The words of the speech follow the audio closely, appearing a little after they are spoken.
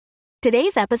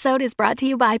Today's episode is brought to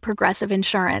you by Progressive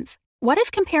Insurance. What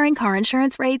if comparing car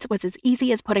insurance rates was as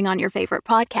easy as putting on your favorite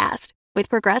podcast? With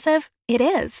Progressive, it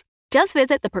is. Just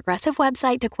visit the Progressive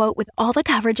website to quote with all the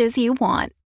coverages you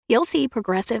want. You'll see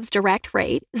Progressive's direct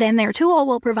rate, then their tool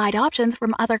will provide options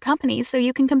from other companies so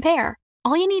you can compare.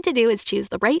 All you need to do is choose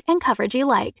the rate and coverage you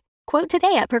like. Quote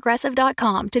today at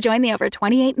Progressive.com to join the over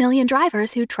 28 million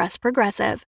drivers who trust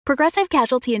Progressive. Progressive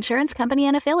Casualty Insurance Company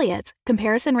and Affiliates.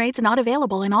 Comparison rates not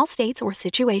available in all states or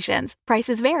situations.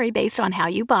 Prices vary based on how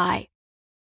you buy.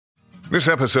 This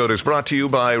episode is brought to you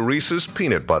by Reese's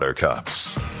Peanut Butter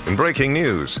Cups. In breaking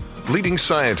news, leading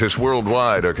scientists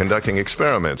worldwide are conducting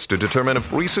experiments to determine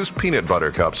if Reese's Peanut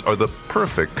Butter Cups are the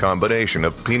perfect combination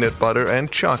of peanut butter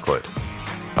and chocolate.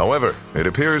 However, it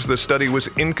appears the study was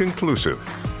inconclusive,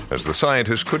 as the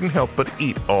scientists couldn't help but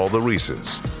eat all the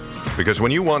Reese's. Because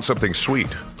when you want something sweet,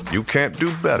 you can't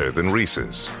do better than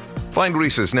Reese's. Find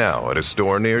Reese's now at a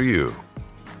store near you.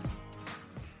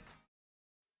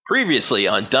 Previously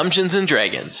on Dungeons &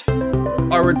 Dragons.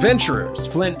 Our adventurers,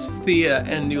 Flint, Thea,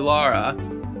 and Nulara,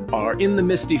 are in the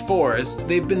Misty Forest.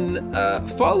 They've been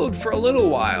followed for a little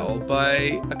while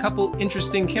by a couple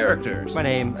interesting characters. My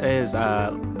name is,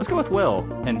 let's go with Will,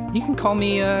 and you can call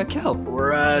me, Kel.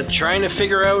 We're trying to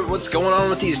figure out what's going on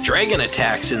with these dragon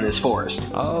attacks in this forest.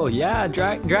 Oh, yeah,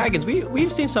 dragons.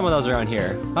 We've seen some of those around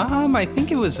here. I think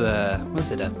it was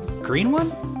it a green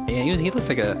one? Yeah, he looked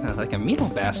like a mean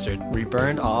old bastard. We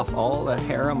burned off all the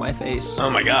hair on my face. Oh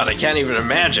my god, I can't even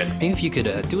imagine. Maybe if you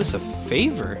could do us a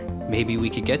favor, maybe we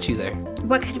could get you there.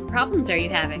 What kind of problems are you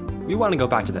having? We want to go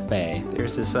back to the Fae.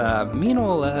 There's this mean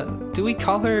old, do we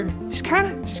call her? She's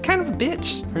kind of a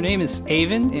bitch. Her name is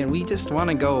Avon, and we just want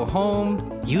to go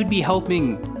home. You'd be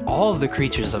helping all of the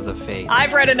creatures of the Fae.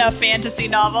 I've read enough fantasy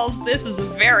novels. This is a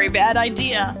very bad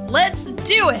idea. Let's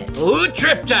do it. Who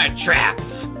tripped our trap?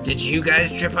 Did you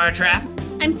guys trip our trap?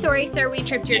 I'm sorry, sir, we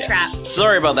tripped your trap.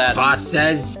 Sorry about that. Boss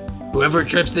says whoever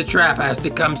trips the trap has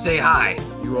to come say hi.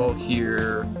 You all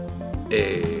hear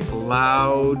a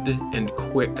loud and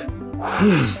quick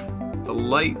The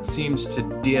light seems to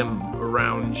dim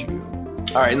around you.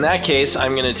 Alright, in that case,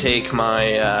 I'm going to take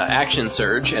my action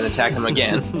surge and attack him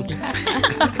again.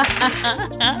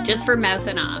 Just for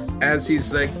mouthing off. As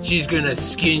he's like, she's going to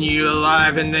skin you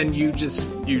alive, and then you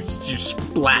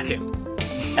splat him.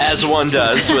 As one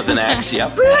does with an axe,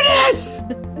 yep. Brutus!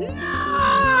 No!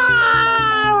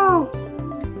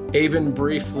 Avon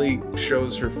briefly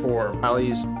shows her form. I'll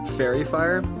use fairy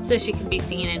fire. So she can be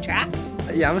seen and tracked?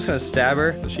 Yeah, I'm just gonna stab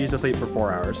her. She's asleep for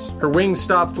 4 hours. Her wings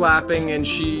stop flapping and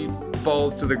she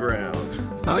falls to the ground.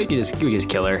 Oh, we can just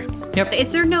kill her. Yep.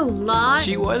 Is there no law?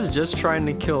 She was just trying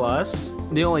to kill us.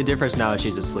 The only difference now is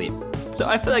she's asleep. So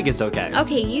I feel like it's okay.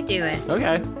 Okay, you do it.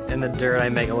 Okay. In the dirt, I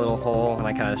make a little hole and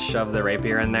I kind of shove the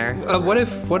rapier in there. What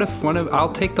if one of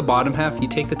I'll take the bottom half, you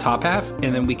take the top half,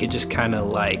 and then we could just kind of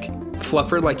like fluff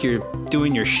her like you're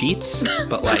doing your sheets,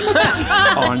 but like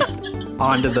on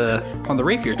the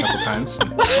rapier a couple times. Or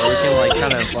we can like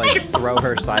kind of like throw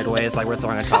her sideways like we're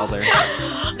throwing a toddler.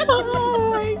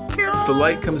 Oh my god. The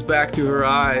light comes back to her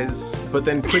eyes, but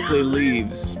then quickly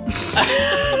leaves.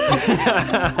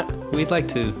 We'd like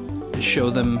to show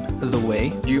them the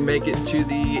way. You make it to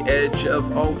the edge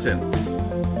of Alton.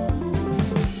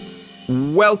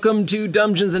 Welcome to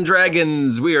Dungeons &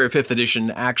 Dragons. We are a 5th edition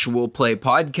actual play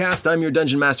podcast. I'm your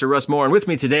Dungeon Master, Russ Moore, and with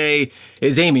me today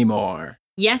is Amy Moore.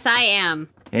 Yes, I am.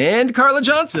 And Carla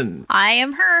Johnson. I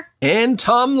am her. And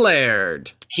Tom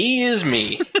Laird. He is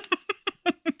me.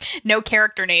 No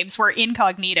character names. We're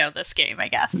incognito this game, I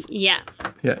guess. Yeah,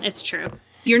 it's true.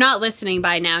 If you're not listening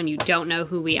by now and you don't know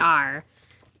who we are,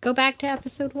 go back to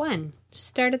episode 1. Just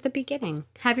start at the beginning.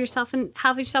 Have yourself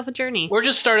a journey. Or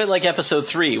just start at like episode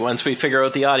 3 once we figure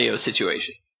out the audio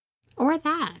situation. Or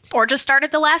that. Or just start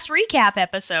at the last recap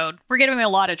episode. We're giving a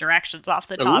lot of directions off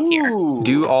the top here.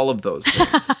 Do all of those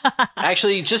things.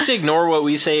 Actually, just ignore what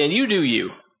we say and you do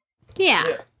you.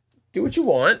 Yeah. Do what you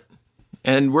want.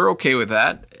 And we're okay with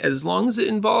that, as long as it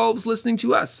involves listening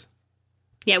to us.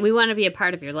 Yeah, we want to be a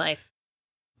part of your life.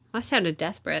 I sounded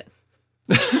desperate.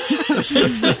 Just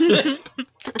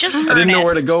I didn't know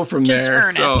where to go from just there.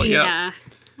 Earnest. So, Yeah.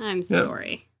 I'm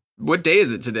sorry. What day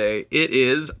is it today? It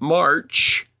is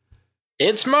March.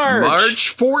 It's March.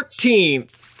 March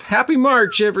 14th. Happy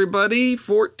March, everybody.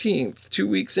 14th. 2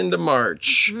 weeks into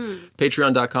March. Mm-hmm.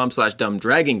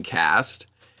 Patreon.com/dumbdragoncast.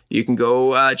 You can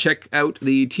go check out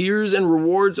the tiers and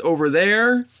rewards over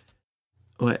there.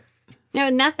 What? No,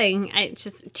 nothing. It's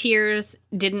just tears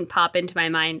didn't pop into my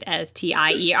mind as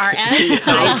TIERS.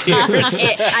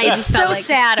 I just So felt like,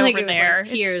 sad like over it was there. Like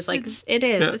tears. It's- It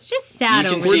is. It's just sad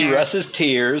You can over see there. Russ's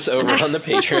tears over on the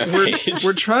Patreon page.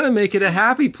 We're trying to make it a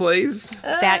happy place.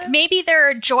 Sad. Maybe there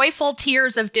are joyful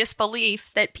tears of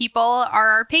disbelief that people are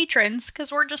our patrons because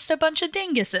we're just a bunch of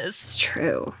dinguses. It's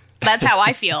true. That's how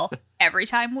I feel every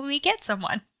time we get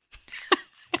someone.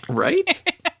 Right?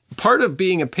 Part of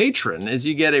being a patron is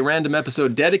you get a random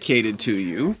episode dedicated to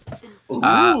you.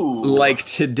 Like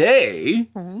today,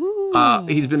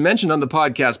 he's been mentioned on the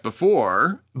podcast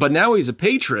before, but now he's a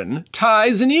patron, Ty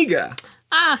Zaniga.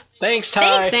 Thanks, Ty.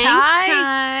 Thanks, Thanks, Ty.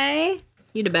 Ty.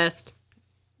 You the best.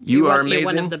 You are You're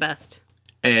amazing, one of the best.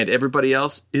 and everybody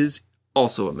else is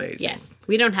also amazing. Yes.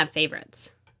 We don't have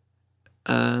favorites.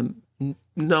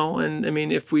 No, and I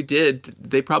mean, if we did,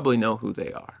 they probably know who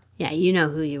they are. Yeah, you know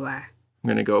who you are. I'm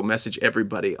going to go message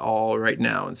everybody all right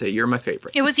now and say, you're my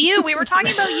favorite. It was you. We were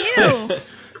talking about you.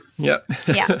 Yep.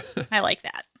 Yeah, I like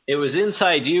that. It was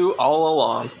inside you all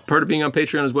along. Part of being on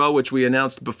Patreon as well, which we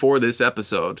announced before this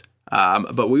episode.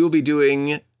 But we will be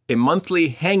doing a monthly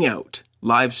hangout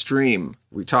live stream.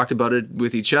 We talked about it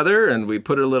with each other, and we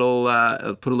put a little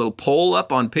poll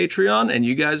up on Patreon, and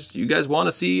you guys want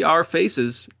to see our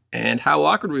faces and how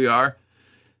awkward we are.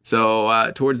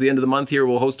 So towards the end of the month here,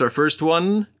 we'll host our first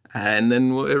one, and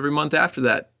then every month after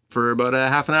that, for about a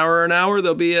half an hour or an hour,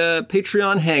 there'll be a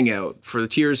Patreon hangout for the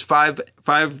tiers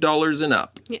 $5 and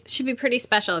up. Yeah, it should be pretty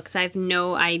special because I have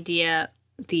no idea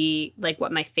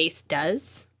what my face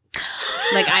does.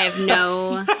 Like I have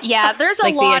no Yeah, there's a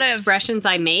like lot the of expressions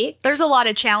I make. there's a lot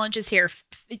of challenges here.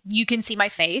 You can see my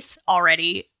face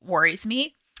already worries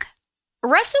me.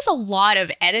 Rest is a lot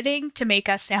of editing to make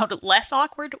us sound less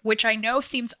awkward, which I know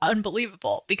seems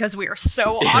unbelievable because we are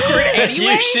so awkward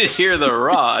anyway. You should hear the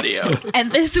raw audio.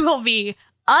 And this will be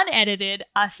unedited,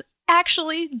 us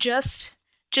actually just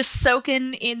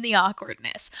soaking in the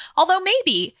awkwardness. Although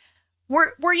maybe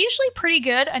we're usually pretty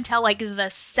good until like the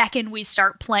second we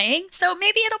start playing, so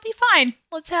maybe it'll be fine.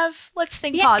 Let's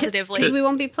think positively. because we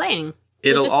won't be playing.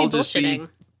 It'll We'll all just be just bullshitting.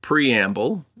 be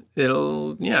preamble.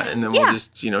 And then we'll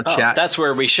just, Oh, chat. that's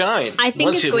where we shine. I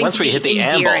think it's going once to we be hit the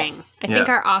endearing. amble. I think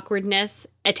Yeah. our awkwardness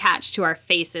attached to our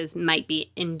faces might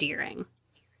be endearing.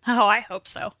 Oh, I hope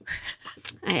so.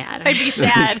 I'd I'd be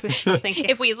sad Thank you.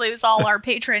 if we lose all our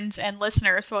patrons and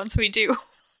listeners once we do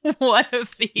one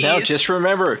of these. Now, just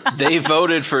remember, they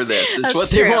voted for this. It's That's what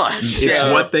true. they want. It's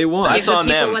So what they want. That's Give the on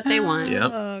people them. what they want.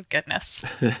 Yep. Oh, goodness.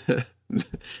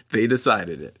 They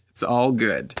decided it. It's all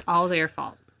good. All their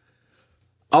fault.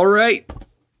 All right.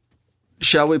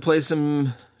 Shall we play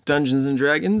some Dungeons and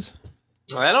Dragons?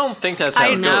 I don't think that's how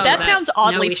I it know. goes. That but- sounds no,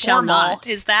 oddly we shall formal. not.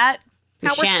 Is that We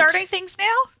how we're shan't. starting things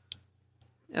now?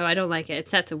 Oh, I don't like it. It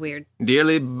sets a weird.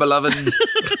 Dearly beloved,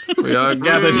 we are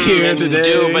gathered here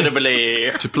today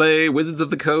Indubitably. to play Wizards of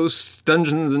the Coast,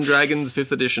 Dungeons and Dragons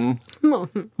 5th edition.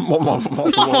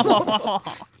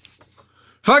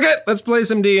 Fuck it, let's play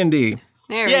some D&D.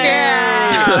 There we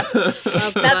Yeah. go.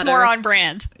 That's more on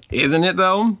brand. Isn't it,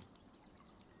 though?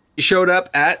 You showed up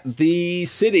at the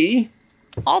city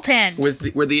Alton. where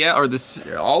the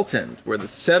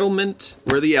settlement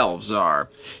where the elves are,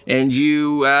 and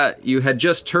you had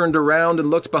just turned around and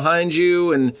looked behind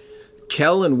you, and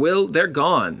Kel and Will, they're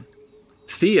gone.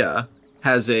 Thea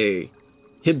has a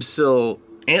Hibsil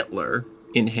antler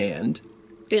in hand.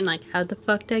 Being like, how the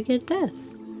fuck did I get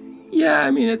this? Yeah,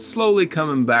 I mean it's slowly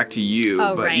coming back to you,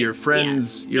 Oh, but right. your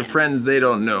friends, Yes. friends, they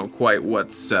don't know quite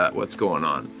what's going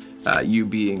on. You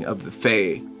being of the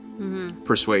Fae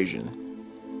persuasion.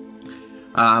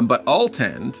 But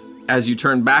Altend, as you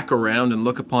turn back around and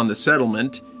look upon the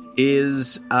settlement,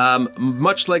 is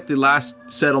much like the last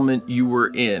settlement you were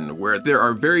in, where there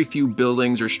are very few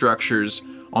buildings or structures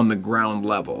on the ground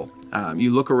level.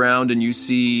 You look around and you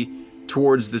see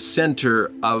towards the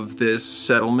center of this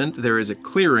settlement, there is a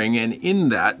clearing, and in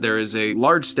that there is a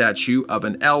large statue of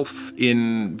an elf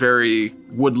in very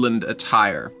woodland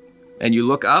attire. And you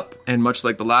look up, and much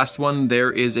like the last one, there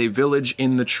is a village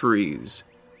in the trees.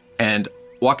 And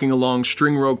walking along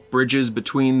string rope bridges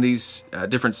between these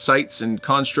different sites and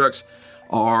constructs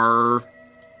are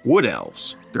wood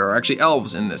elves. There are actually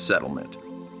elves in this settlement.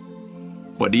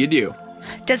 What do you do?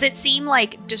 Does it seem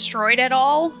like destroyed at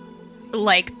all?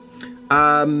 Like,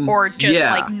 or just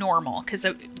yeah. like normal? Because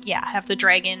has the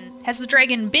dragon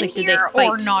been Like, did they here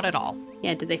or fight? not at all?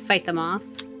 Yeah, did they fight them off?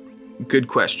 Good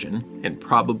question, and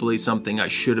probably something I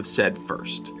should have said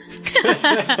first.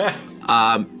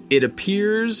 It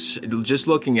appears, just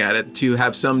looking at it, to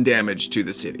have some damage to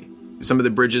the city. Some of the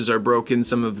bridges are broken.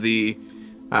 Some of the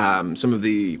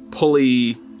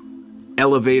pulley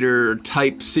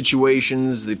elevator-type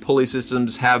situations. The pulley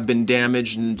systems have been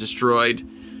damaged and destroyed,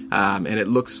 and it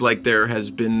looks like there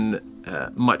has been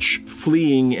much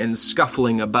fleeing and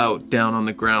scuffling about down on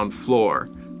the ground floor.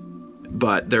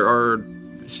 But there are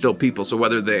still people, so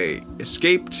whether they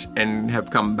escaped and have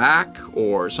come back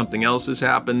or something else has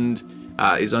happened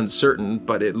is uncertain,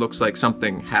 but it looks like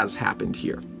something has happened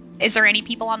here. Is there any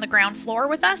people on the ground floor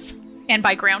with us? And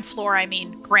by ground floor, I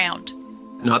mean ground.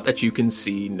 Not that you can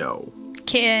see, no.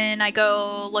 Can I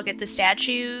go look at the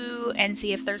statue and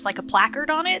see if there's like a placard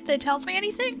on it that tells me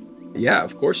anything? Yeah,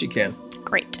 of course you can.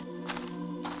 Great.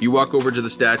 You walk over to the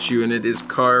statue, and it is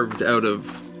carved out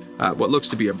of what looks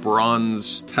to be a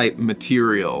bronze-type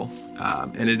material.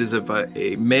 And it is of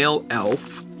a male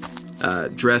elf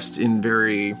dressed in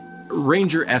very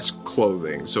ranger-esque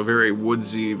clothing. So very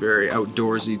woodsy, very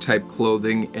outdoorsy type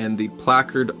clothing. And the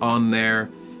placard on there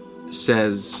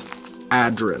says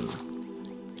Adrin.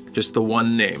 Just the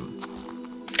one name.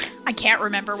 I can't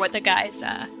remember what the guy's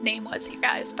name was, you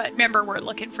guys, but remember we're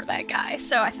looking for that guy,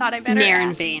 so I thought I better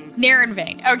ask.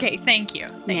 Narenvane. Okay, thank you.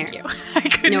 Thank you. I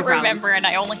couldn't remember, and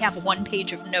I only have one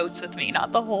page of notes with me,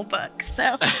 not the whole book,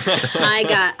 so.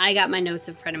 I got my notes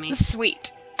in front of me.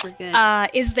 Sweet. We're good.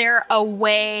 Is there a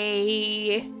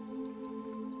way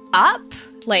up?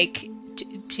 Like,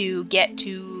 to get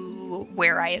to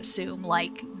where I assume,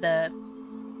 like, the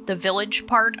village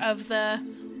part of the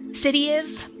city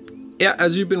is? Yeah,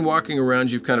 as you've been walking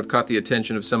around, you've kind of caught the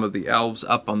attention of some of the elves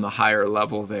up on the higher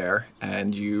level there,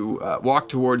 and you walk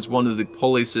towards one of the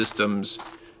pulley systems,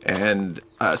 and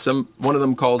one of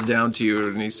them calls down to you,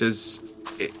 and he says,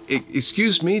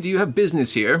 "Excuse me, do you have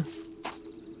business here?"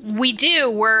 We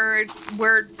do. We're.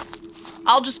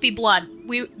 I'll just be blunt.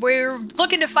 We're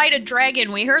looking to fight a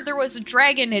dragon. We heard there was a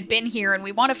dragon had been here, and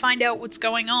we want to find out what's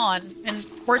going on. And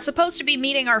we're supposed to be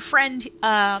meeting our friend,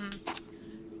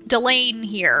 Delane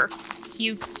here.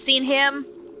 You seen him?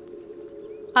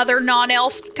 Other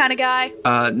non-elf kind of guy?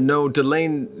 No,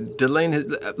 Delane has.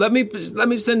 Let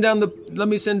me send down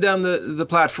the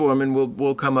platform, and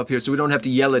we'll come up here so we don't have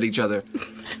to yell at each other.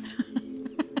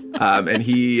 And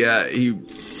he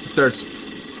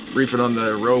starts reefing on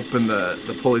the rope, and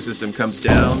the pulley system comes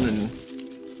down, and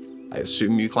I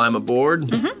assume you climb aboard.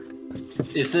 Mm-hmm.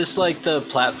 Is this like the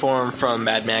platform from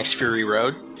Mad Max Fury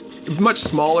Road? Much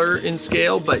smaller in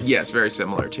scale, but yes, very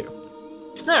similar too.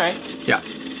 All right. Yeah.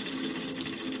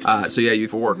 So yeah, you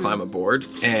four climb aboard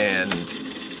and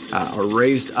are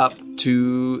raised up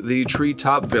to the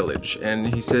treetop village.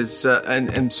 And he says,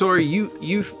 "And sorry,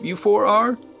 you four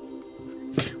are?"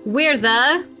 We're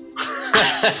the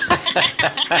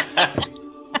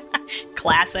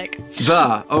classic.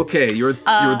 The okay, you're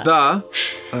the.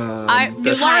 I'm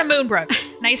Laura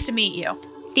Moonbrook. Nice to meet you.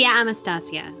 Thea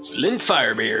Anastasia. Lynn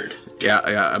Firebeard. Yeah,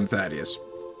 I'm Thaddeus.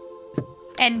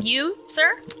 And you,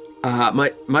 sir?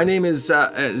 My name is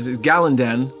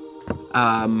Galandan.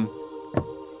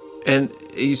 And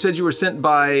you said you were sent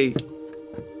by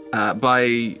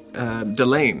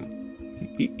Delane.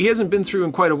 He hasn't been through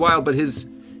in quite a while, but his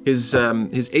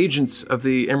agents of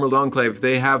the Emerald Enclave,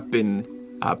 they have been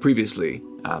previously,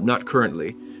 not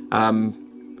currently.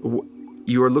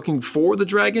 You are looking for the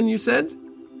dragon, you said?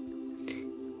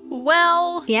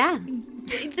 Well, yeah.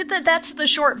 That's the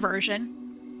short version.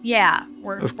 Yeah,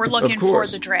 we're looking for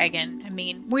the dragon. I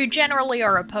mean, we generally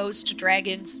are opposed to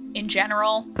dragons in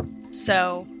general,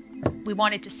 so we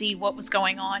wanted to see what was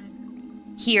going on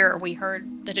here. We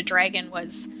heard that a dragon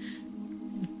was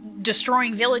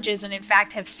destroying villages, and in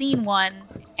fact have seen one,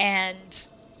 and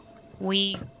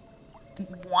we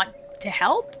want to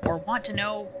help or want to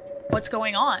know what's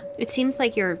going on. It seems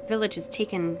like your village has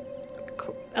taken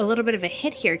a little bit of a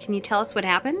hit here. Can you tell us what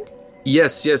happened?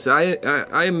 Yes. I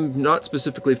am not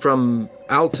specifically from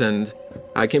Altend.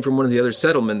 I came from one of the other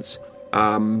settlements.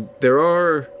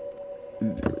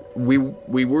 We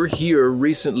were here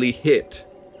recently hit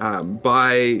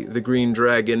by the Green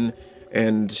Dragon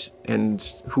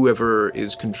and whoever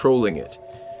is controlling it.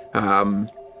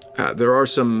 There are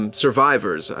some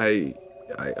survivors. I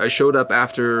showed up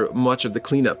after much of the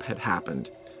cleanup had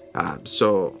happened.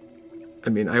 So, I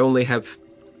mean, I only have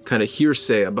kind of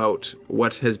hearsay about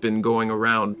what has been going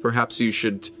around. Perhaps you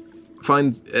should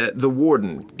find the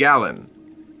warden, Galen.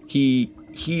 He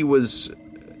was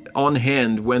on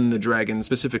hand when the dragon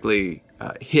specifically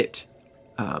hit,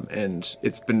 and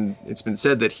it's been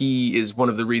said that he is one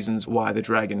of the reasons why the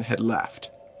dragon had left.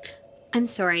 I'm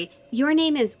sorry. Your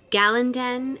name is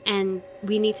Galandan, and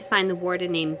we need to find the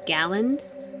warden named Galand?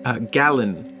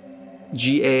 Galen.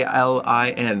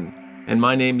 Galin. And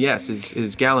my name, yes,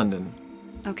 is Galandan.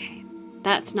 Okay.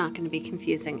 That's not going to be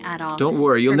confusing at all. Don't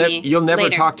worry, you'll never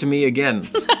later. talk to me again.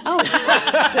 Oh,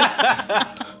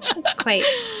 that's quite.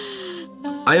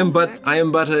 I am but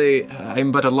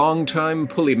a long-time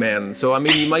pulley man, so I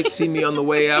mean you might see me on the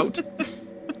way out.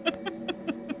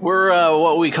 We're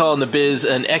what we call in the biz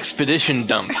an expedition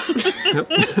dump.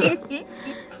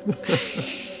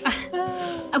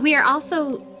 We're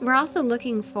also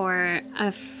looking for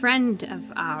a friend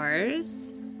of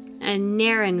ours, a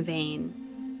Narenvane.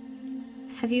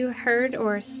 Have you heard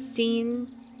or seen?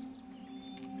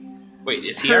 Wait,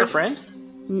 is he our friend?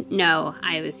 No,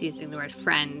 I was using the word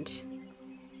friend.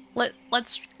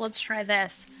 Let's try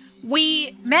this.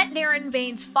 We met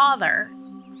Narenvane's father,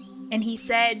 and he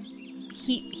said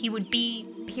he would be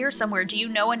here somewhere. Do you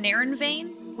know a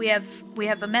Narenvane? We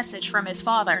have a message from his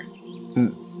father.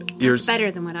 That's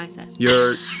better than what I said.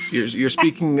 You're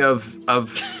speaking of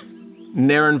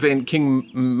Narenvane, King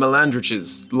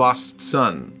Melandrich's lost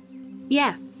son.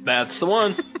 Yes. That's the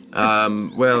one.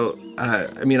 Well,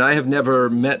 I mean, I have never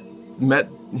met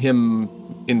him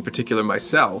in particular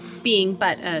myself. Being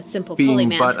but a simple pulley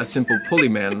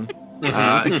man.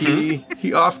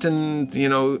 He often,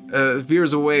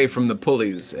 veers away from the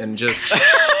pulleys and just...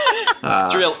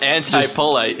 it's real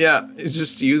anti-polite. It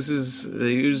just uses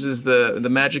the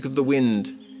magic of the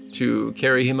wind to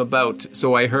carry him about,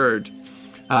 so I heard.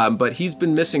 But he's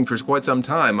been missing for quite some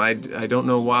time. I don't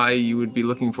know why you would be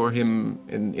looking for him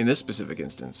in this specific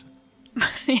instance.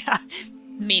 Yeah,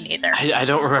 me neither. I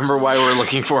don't remember why we're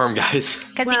looking for him, guys.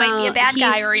 Because he might be a bad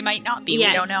guy or he might not be.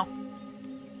 Yeah. We don't know.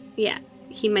 Yeah,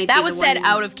 he might be That the was said one-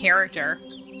 out of character,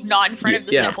 not in front of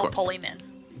the simple pulleyman.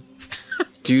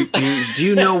 Do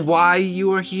you know why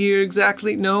you are here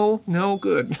exactly? No,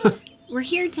 good. We're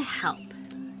here to help.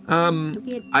 Don't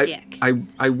be a dick.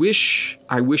 I wish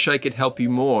I could help you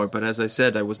more, but as I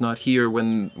said, I was not here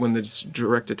when this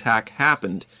direct attack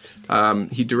happened.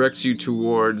 He directs you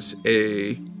towards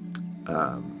a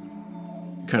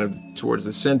kind of towards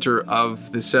the center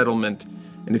of the settlement,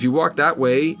 and if you walk that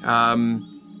way,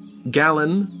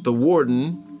 Galen, the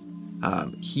warden,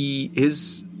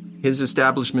 his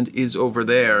establishment is over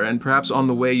there, and perhaps on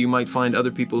the way you might find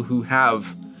other people who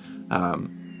have.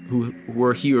 Who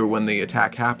were here when the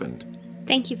attack happened.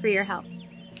 Thank you for your help.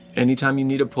 Anytime you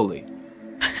need a pulley.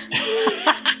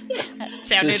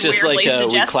 Sounded It's just weirdly like we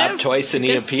suggestive. clap twice and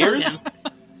he Good appears. slogan.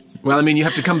 Well, I mean, you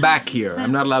have to come back here.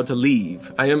 I'm not allowed to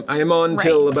leave. I am on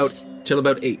till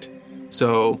about 8.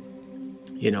 So,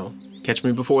 catch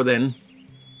me before then.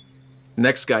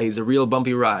 Next guy, he's a real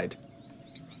bumpy ride.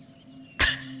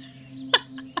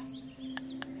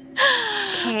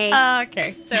 Okay.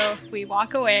 Okay, so we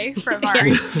walk away from our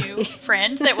new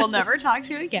friend that we'll never talk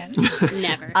to again.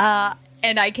 Never.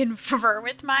 And I confer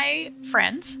with my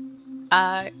friends.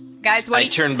 Guys, what I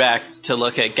turn back to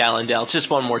look at Gallandale just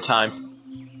one more time.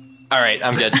 All right,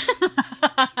 I'm good.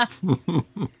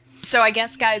 So I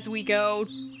guess, guys, we go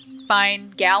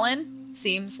find Galen.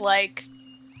 Seems like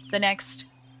the next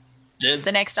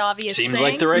obvious thing. Seems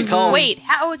like the right call. Wait,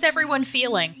 how is everyone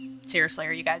feeling? Seriously,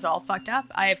 are you guys all fucked up?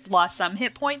 I've lost some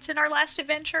hit points in our last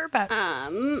adventure, but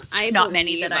not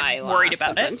many that I'm worried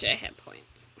about a bunch of hit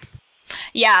points.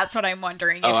 Yeah, that's what I'm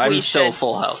wondering. If I'm we still should...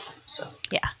 full health. So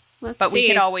Yeah. Let's But see. we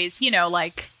could always,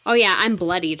 Oh yeah, I'm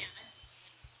bloodied.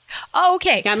 Oh,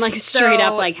 okay. I'm like straight So,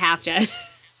 up like half dead.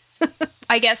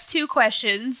 I guess 2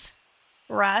 questions,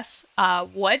 Russ.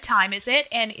 What time is it?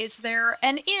 And is there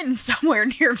an inn somewhere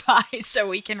nearby so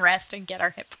we can rest and get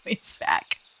our hit points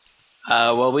back?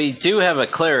 well, we do have a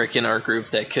cleric in our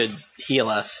group that could heal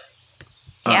us.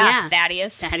 Yeah,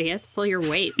 Thaddeus. Thaddeus, pull your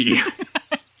weight.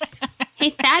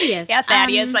 Hey, Thaddeus. Yeah,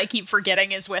 Thaddeus, I keep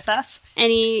forgetting, is with us.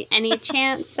 Any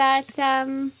chance that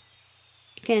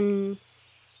can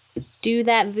do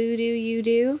that voodoo you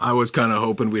do? I was kind of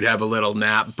hoping we'd have a little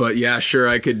nap, but yeah, sure,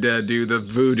 I could do the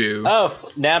voodoo. Oh,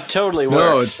 nap totally No,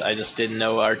 works. I just didn't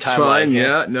know our It's timeline. fine, here.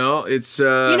 yeah, no, it's...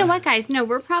 You know what, guys? No,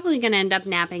 we're probably going to end up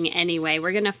napping anyway.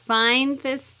 We're going to find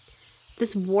this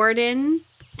warden,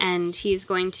 and he's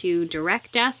going to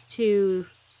direct us to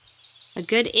a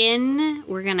good inn.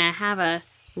 We're going to have a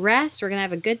rest. We're going to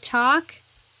have a good talk.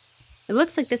 It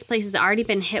looks like this place has already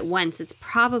been hit once. It's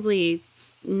probably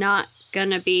not going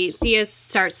to be... Thea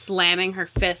starts slamming her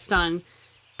fist on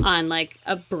like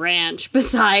a branch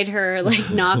beside her, like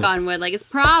knock on wood. Like, it's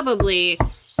probably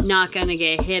not going to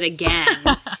get hit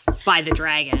again by the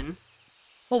dragon.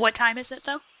 Well, what time is it,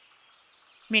 though?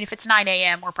 I mean, if it's 9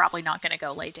 a.m., we're probably not going to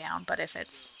go lay down, but if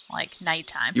it's, like,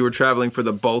 nighttime... You were traveling for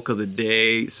the bulk of the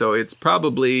day, so it's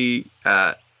probably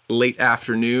late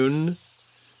afternoon.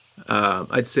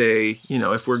 I'd say,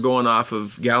 if we're going off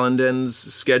of Gallanden's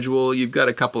schedule, you've got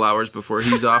a couple hours before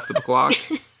he's off the clock.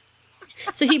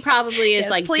 So he probably is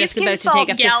Yes, please just about to consult take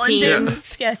a 15, Gallandon's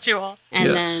schedule. and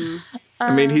Yeah. then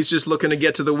I mean, he's just looking to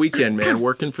get to the weekend, man.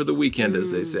 Working for the weekend,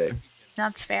 as they say.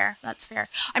 That's fair. That's fair.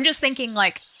 I'm just thinking,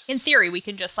 like, in theory, we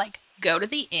can just, like, go to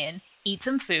the inn, eat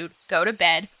some food, go to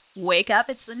bed, wake up.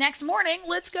 It's the next morning.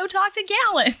 Let's go talk to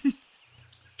Gallon.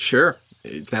 Sure,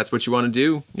 if that's what you want to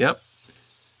do. Yep.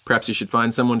 Perhaps you should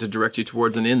find someone to direct you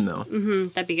towards an inn, though.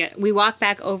 that'd be good. We walk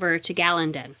back over to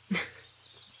Gallandon.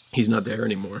 He's not there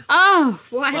anymore. Oh,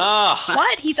 what? Ah,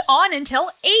 What? He's on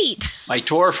until 8. my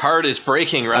dwarf heart is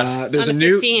breaking, Russ. There's On a a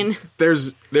new 15.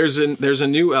 there's a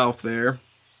new elf there.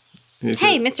 And he's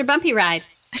Hey, Mr. Bumpy Ride.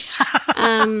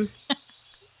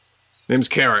 name's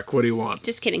Carrick. What do you want?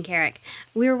 Just kidding, Carrick.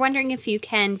 We were wondering if you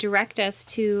can direct us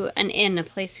to an inn, a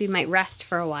place we might rest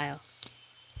for a while.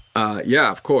 Yeah,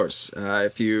 of course.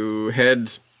 If you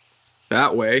head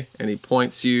that way, and he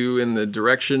points you in the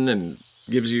direction and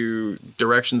gives you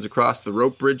directions across the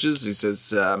rope bridges, he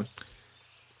says,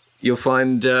 "You'll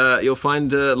find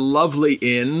a lovely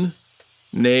inn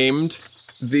named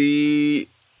the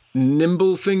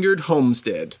Nimble-Fingered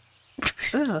Homestead."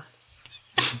 Ugh.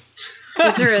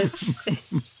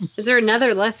 Is there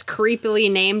another less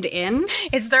creepily named inn?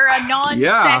 Is there a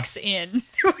non-sex inn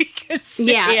we could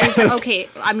stay Yeah. in? Okay.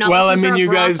 I'm not. Well, I looking mean, for a you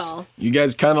brothel.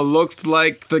 guys kind of looked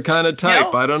like the kind of type.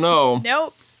 Nope. I don't know.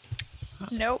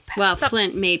 Nope. Well, Some-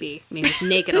 Flint maybe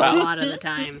naked a lot of the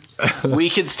time. So. We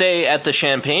could stay at the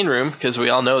champagne room, because we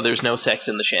all know there's no sex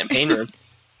in the champagne room.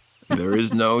 There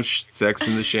is no sex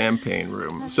in the champagne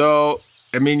room. So,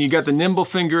 I mean, you got the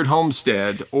Nimble-Fingered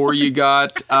Homestead, or you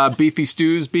got Beefy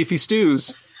Stews.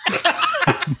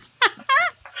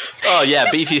 Oh, yeah,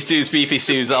 beefy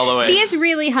stews all the way. Thea's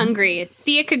really hungry.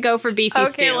 Thea could go for beefy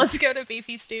Okay, stew. let's go to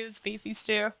Beefy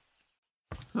Stew.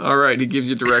 All right, he gives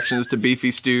you directions to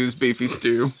Beefy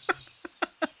Stew.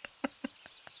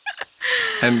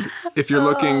 And if you're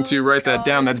looking to write that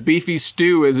down, that's Beefy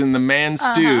Stew as in the man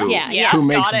stew Yeah. who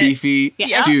makes got it. beefy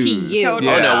Yeah, stews. STU.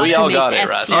 Totally. Oh, no, we Who all makes got it,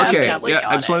 Russ. STU. Okay, Totally yeah,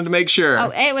 got I just it. wanted to make sure.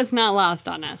 Oh, it was not lost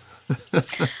on us.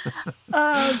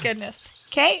 Oh goodness.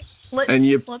 Okay,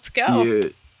 And let's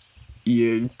go.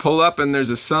 You pull up and there's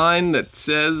a sign that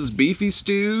says Beefy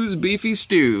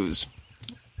Stews.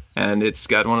 And it's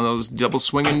got one of those double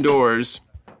swinging doors,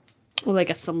 Well, like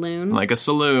a saloon. like a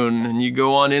saloon. And you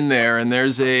go on in there, and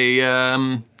there's a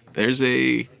Is it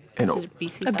a beefy A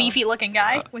fellow? beefy looking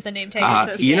guy with a name tag that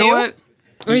says you know Stew. what?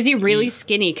 Or is he really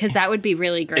skinny? Because that would be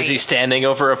really great. Is he standing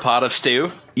over a pot of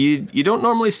stew? You don't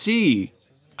normally see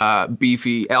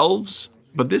beefy elves,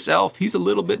 but this elf, he's a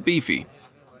little bit beefy,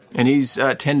 and he's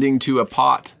tending to a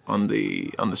pot on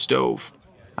the stove.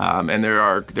 And there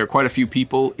are quite a few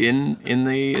people in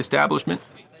the establishment.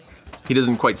 He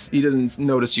doesn't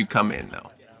notice you come in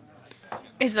though.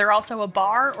 Is there also a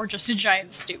bar or just a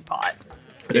giant stew pot?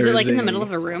 Is it like in the There's middle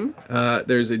of a room?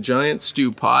 There's a giant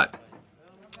stew pot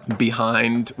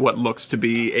behind what looks to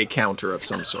be a counter of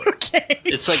some sort.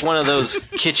 It's like one of those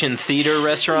kitchen theater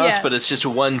restaurants, Yes. but it's just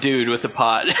one dude with a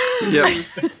pot. Yep.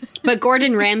 But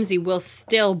Gordon Ramsay will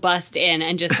still bust in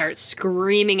and just start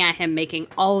screaming at him, making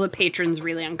all the patrons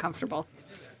really uncomfortable.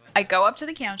 I go up to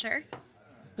the counter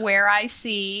where I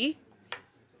see.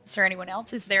 Is there anyone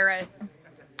else? Is there a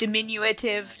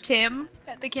diminutive Tim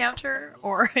at the counter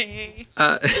or a?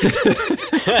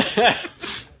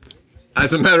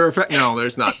 As a matter of fact, no,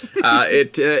 there's not.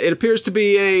 It appears to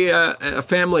be a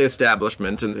family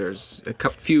establishment, and there's a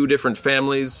few different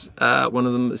families. One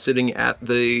of them sitting at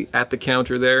the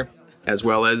counter there, as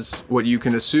well as what you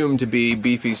can assume to be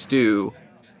Beefy Stew,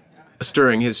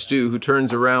 stirring his stew, who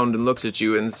turns around and looks at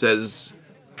you and says,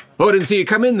 "Oh, I didn't see you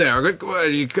come in there.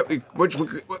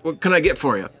 What can I get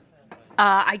for you?"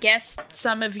 I guess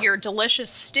some of your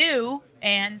delicious stew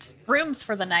and rooms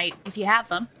for the night if you have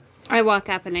them. I walk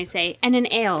up and I say, and an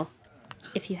ale,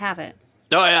 if you have it.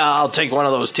 Oh, yeah, I'll take one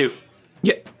of those too.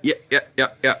 Yeah.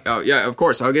 Oh, yeah, of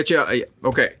course. I'll get you.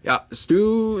 Okay. Yeah,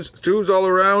 stews all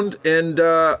around, and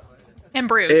And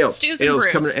brews. ale. Stews and Ale's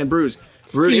brews. coming, and brews.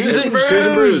 Stews and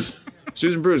brews.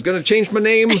 Stews and brews. Gonna change my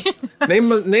name.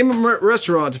 name a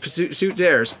restaurant to suit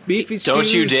theirs. Beefy stews. Don't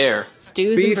you dare.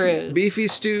 Stews and brews. Beefy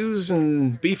stews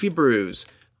and beefy brews.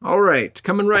 All right,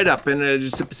 coming right up, and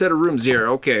just a set of rooms here.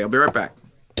 Okay, I'll be right back.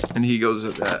 And he goes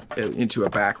into a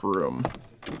back room.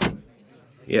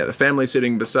 Yeah, the family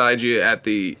sitting beside you at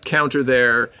the counter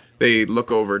there. They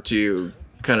look over to you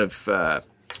kind of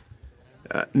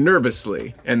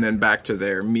nervously, and then back to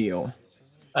their meal.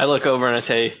 I look over and I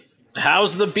say,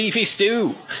 "How's the beefy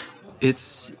stew?"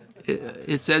 It's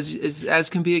as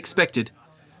can be expected,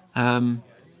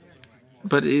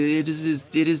 but it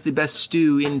is the best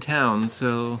stew in town.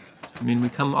 So I mean, we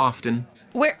come often.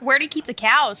 Where do you keep the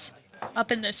cows?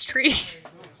 up in this tree?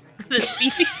 This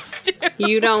beefy stew.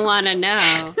 You don't want to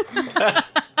know.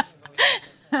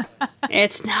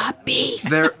 It's not beef.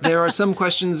 There are some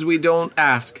questions we don't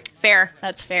ask. Fair.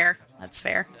 That's fair. That's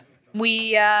fair.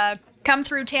 We come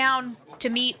through town to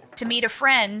meet a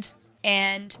friend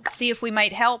and see if we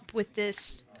might help with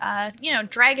this,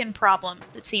 dragon problem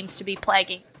that seems to be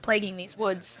plaguing these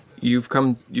woods. You've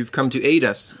come to aid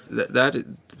us.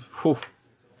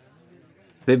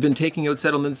 They've been taking out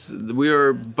settlements. We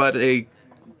are but a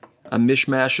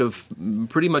mishmash of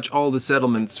pretty much all the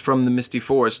settlements from the Misty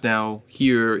Forest now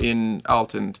here in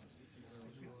Altend.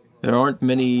 There aren't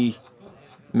many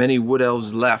wood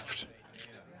elves left.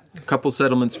 A couple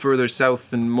settlements further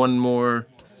south and one more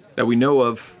that we know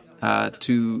of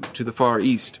to the far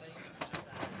east.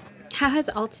 How has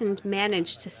Altend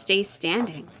managed to stay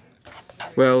standing?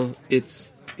 Well,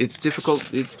 it's difficult.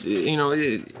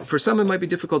 For some it might be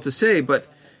difficult to say, but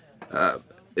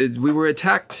we were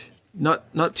attacked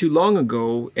not too long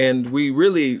ago, and we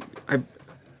were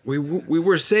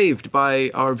saved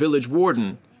by our village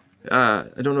warden. I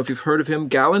don't know if you've heard of him,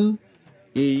 Gallon.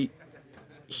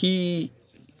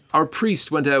 Our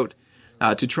priest went out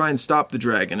to try and stop the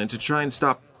dragon and to try and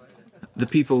stop the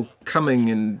people coming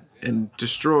and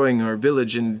destroying our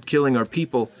village and killing our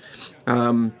people.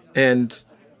 And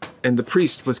the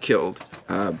priest was killed.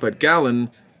 But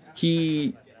Gallon,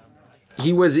 he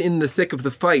was in the thick of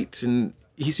the fight, and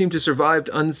he seemed to survive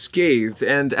unscathed.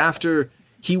 And after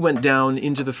he went down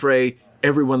into the fray,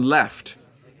 everyone left.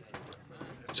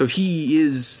 So he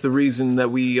is the reason that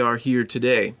we are here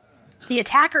today. The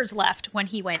attackers left when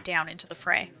he went down into the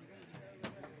fray.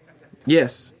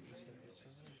 Yes.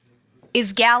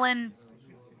 Is Gallon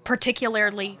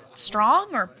particularly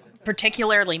strong or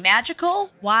particularly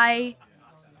magical? Why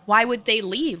would they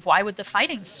leave? Why would the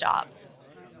fighting stop?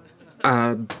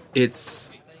 No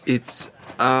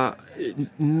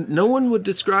one would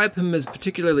describe him as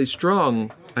particularly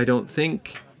strong, I don't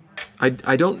think. I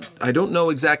don't know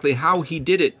exactly how he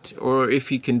did it, or if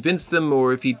he convinced them,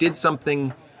 or if he did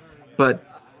something, but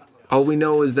all we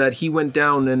know is that he went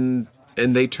down and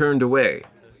they turned away.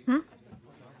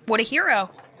 What a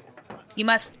hero. He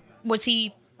must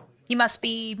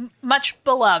be much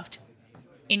beloved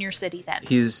in your city then.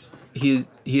 He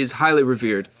is highly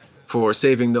revered for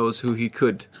saving those who he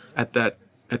could at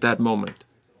that moment.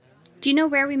 Do you know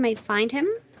where we might find him?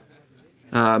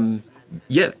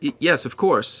 Yes, of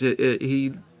course.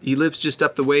 He lives just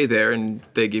up the way there, and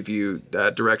they give you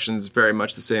directions very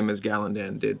much the same as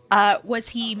Gallandan did. Was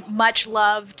he much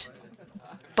loved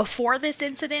before this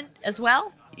incident as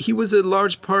well? He was a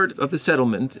large part of the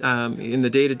settlement in the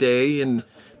day-to-day and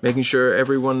making sure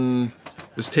everyone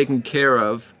was taken care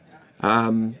of.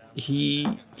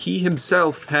 He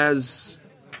himself has,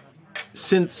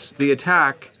 since the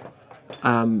attack,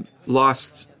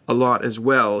 lost a lot as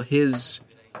well. His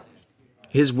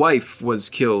wife was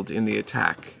killed in the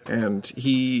attack, and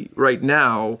he, right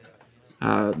now,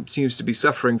 seems to be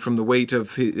suffering from the weight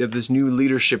of this new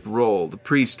leadership role. The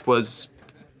priest was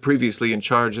previously in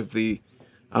charge of the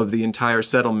entire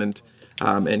settlement,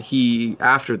 and he,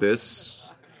 after this,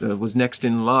 was next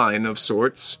in line of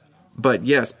sorts. But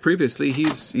yes, previously,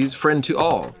 he's friend to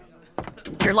all.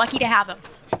 You're lucky to have him.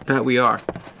 That we are.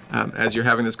 As you're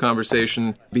having this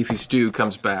conversation, Beefy Stew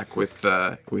comes back with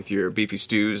your beefy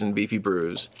stews and beefy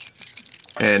brews,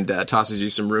 and tosses you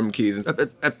some room keys.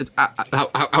 How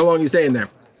long are you staying there?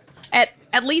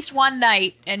 At least one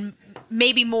night, and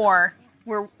maybe more.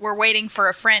 We're waiting for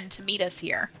a friend to meet us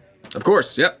here. Of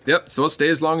course. Yep. So stay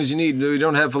as long as you need. We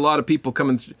don't have a lot of people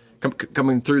coming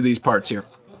through these parts here.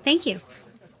 Thank you.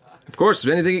 Of course.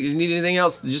 If you need anything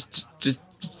else,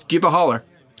 just give a holler.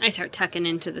 I start tucking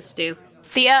into the stew.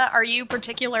 Thea, are you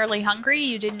particularly hungry?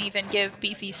 You didn't even give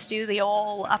Beefy Stew the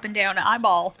old up and down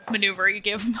eyeball maneuver you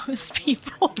give most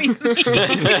people.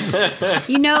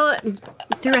 You know,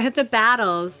 throughout the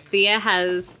battles, Thea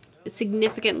has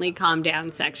significantly calmed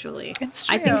down sexually. It's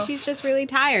true. I think she's just really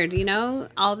tired, you know?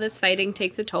 All this fighting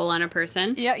takes a toll on a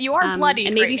person. Yeah, you are bloodied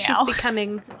and maybe right now. she's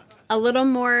becoming a little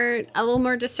more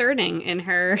discerning in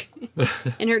her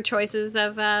choices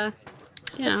of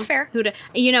That's fair. Who to,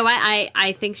 you know what?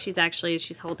 I think she's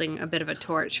holding a bit of a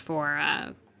torch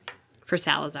for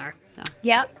Salazar. So.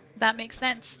 Yeah, that makes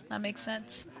sense.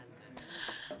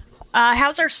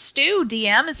 How's our stew,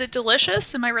 DM? Is it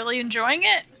delicious? Am I really enjoying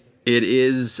it? It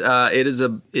is. It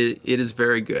is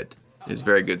very good. It's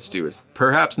very good stew. It's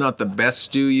perhaps not the best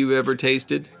stew you've ever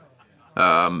tasted,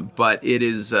 but it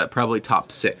is probably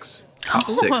top 6. Top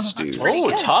 6 stew.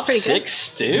 Top 6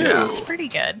 stew. Yeah. It's pretty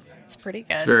good. It's pretty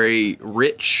good. It's very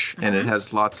rich, and it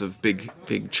has lots of big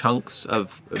chunks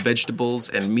of vegetables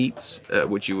and meats,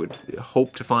 which you would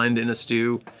hope to find in a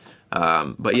stew.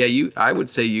 But yeah, I would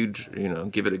say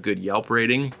you'd give it a good Yelp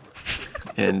rating,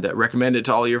 and recommend it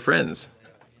to all your friends.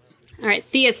 All right,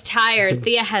 Thea's tired.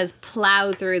 Thea has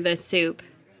plowed through the soup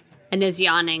and is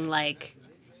yawning like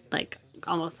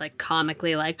almost like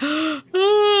comically like.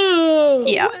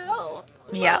 Yeah. Well.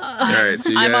 Yeah. All right,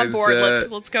 so you I'm guys on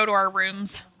board. Let's go to our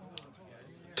rooms.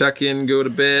 tuck in, go to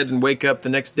bed, and wake up the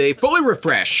next day fully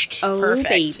refreshed, Oh, Perfect.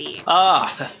 baby.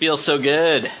 Ah, that feels so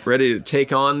good. ready to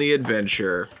take on the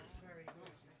adventure.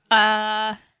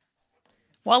 Well,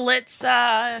 let's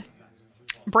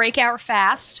break our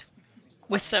fast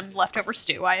with some leftover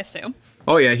stew, I assume.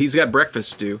 Oh yeah, he's got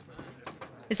breakfast stew.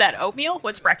 Is that oatmeal?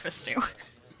 What's breakfast stew?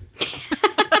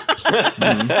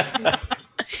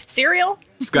 Cereal?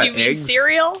 It's got Do you mean eggs.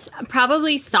 cereal?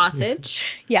 Probably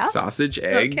sausage. Yeah. Sausage,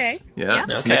 eggs. Okay. Yeah, Yeah.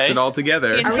 just Okay. mix it all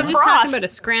together. In Are we some just broth. talking about a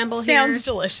scramble Sounds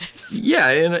here? delicious. Yeah,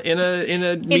 in a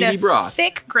In meaty a broth.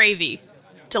 thick gravy.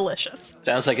 Delicious.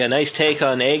 Sounds like a nice take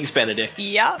on eggs, Benedict.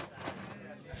 Yep.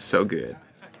 So good.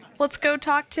 Let's go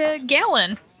talk to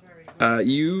Galen.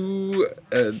 You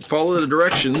follow the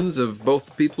directions of both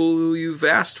the people who you've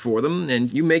asked for them,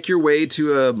 and you make your way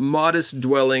to a modest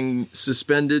dwelling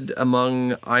suspended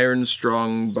among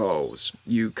iron-strong boughs.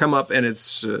 You come up, and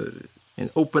it's an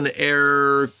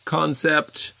open-air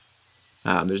concept.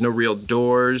 There's no real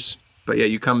doors, but yeah,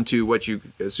 you come to what you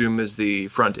assume is the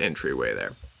front entryway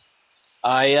there.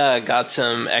 I got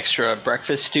some extra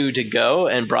breakfast stew to go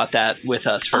and brought that with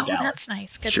us for Oh, Galen. that's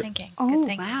nice. Good Sure. thinking. Oh, Good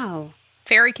thinking. wow.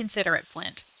 Very considerate,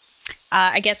 Flint.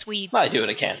 I guess we Well, I do what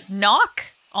I can.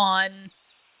 knock on,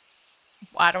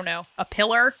 I don't know, a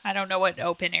pillar. I don't know what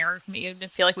open air means. I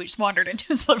feel like we just wandered into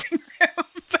his living room,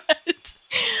 but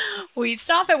we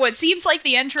stop at what seems like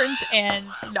the entrance and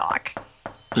knock.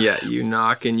 Yeah, you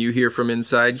knock, and you hear from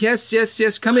inside, yes, yes,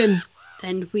 yes, come in.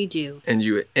 And we do. And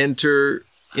you enter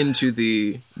into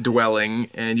the dwelling,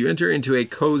 and you enter into a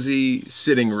cozy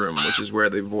sitting room, which is where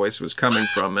the voice was coming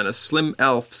from, and a slim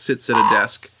elf sits at a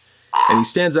desk, and he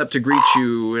stands up to greet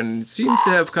you, and seems to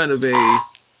have kind of a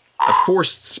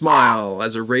forced smile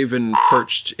as a raven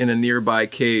perched in a nearby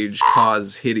cage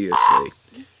caws hideously.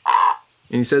 And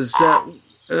he says,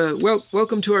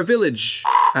 welcome to our village.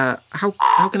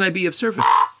 How can I be of service?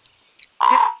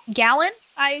 Galen,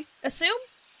 I assume?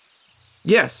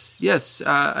 Yes.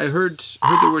 I heard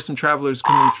there were some travelers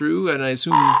coming through, and I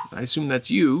assume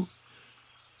that's you.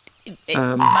 It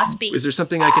must be. Is there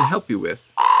something I can help you with?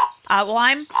 Well,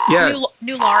 I'm Yeah.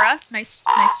 new Laura. Nice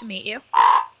to meet you.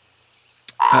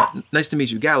 Nice to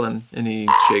meet you, Galen. And he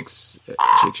shakes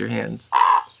your hand.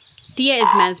 Thea is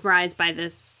mesmerized by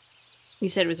this. You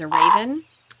said it was a raven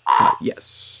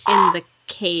Yes. in the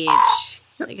cage.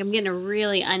 Like, I'm getting a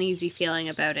really uneasy feeling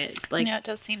about it. Like, Yeah, it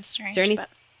does seem strange. is there any- but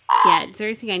yeah, is there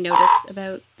anything I notice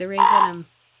about the raven?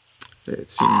 It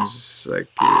seems like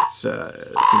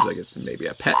it's maybe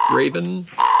a pet raven.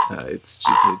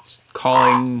 It's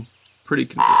calling pretty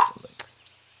consistently.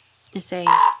 I say,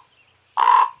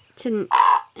 it's an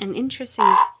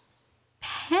interesting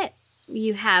pet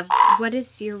you have. What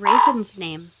is your raven's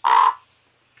name?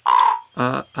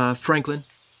 Franklin.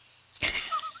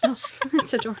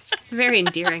 It's adorable. It's very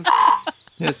endearing.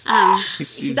 Yes.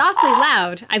 He's awfully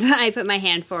loud. I put my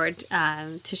hand forward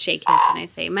to shake his, and I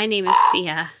say, "My name is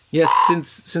Thea." Yes.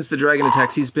 Since the dragon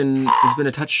attacks, he's been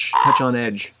a touch on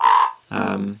edge,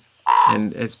 and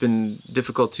it's been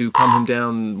difficult to calm him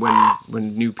down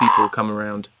when new people come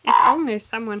around. If only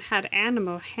someone had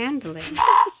animal handling.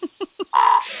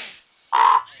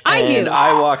 I And do.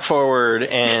 I walk forward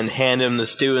and hand him the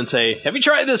stew and say, "Have you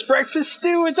tried this breakfast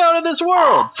stew? It's out of this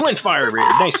world. Flint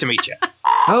Firebeard, nice to meet you."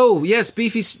 Oh yes,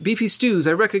 beefy stews.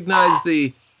 I recognize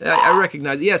I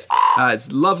recognize. Yes,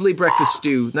 it's lovely breakfast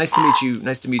stew. Nice to meet you.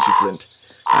 Nice to meet you, Flint.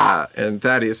 And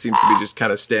Thaddeus seems to be just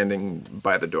kind of standing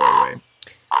by the doorway.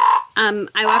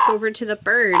 I walk over to the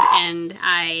bird and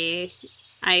I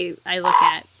look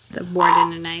at the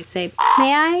warden and I say,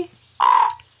 "May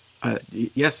I?"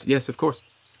 Yes, of course.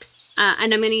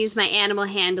 And I'm going to use my animal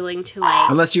handling to like.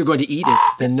 Unless you're going to eat it,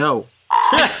 then no.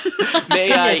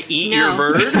 May I Goodness, eat no. your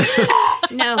bird?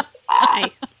 No,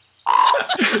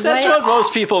 That's what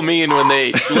most people mean when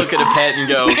they look at a pet and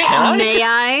go, "Can I?" May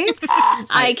I?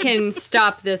 I can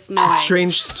stop this noise.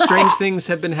 Strange things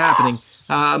have been happening.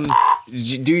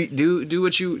 Do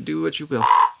what you will.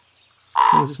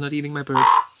 As long as it's not eating my bird.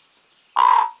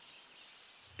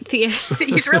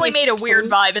 he's really made a weird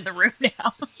vibe in the room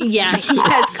now. Yeah, he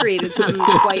has created something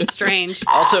quite strange.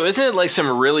 Also, isn't it like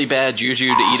some really bad juju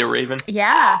to eat a raven?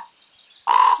 Yeah.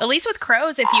 At least with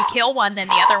crows, if you kill one, then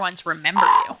the other ones remember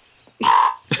you.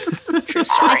 True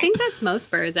story. I think that's most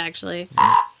birds, actually.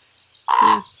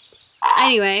 Yeah.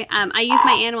 Anyway, I use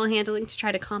my animal handling to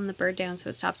try to calm the bird down so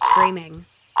it stops screaming.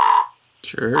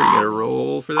 Sure, you got a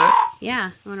roll for that?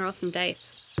 Yeah, I want to roll some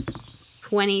dice.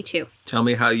 22. Tell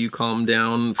me how you calm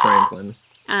down Franklin.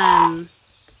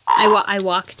 I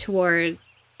walk toward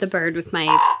the bird with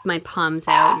my palms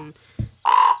out, and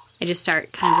I just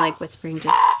start kind of like whispering,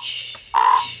 just shh,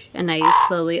 shh, and I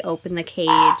slowly open the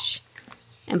cage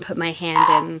and put my hand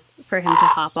in for him to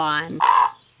hop on,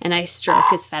 and I stroke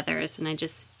his feathers, and I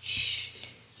just shh,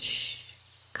 shh,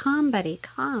 calm, buddy,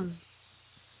 calm.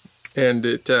 And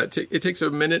it takes a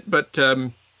minute, but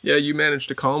yeah, you manage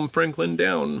to calm Franklin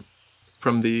down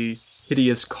from the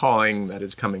hideous cawing that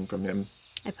is coming from him.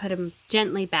 I put him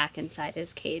gently back inside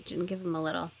his cage and give him a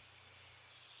little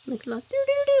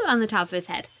doo-doo-doo on the top of his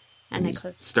head. And I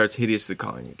close. Starts hideously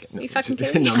cawing again. No, Are you fucking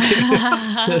kidding me? No, I'm kidding.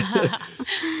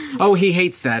 Oh, he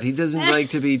hates that. He doesn't like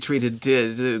to be treated,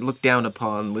 looked down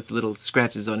upon with little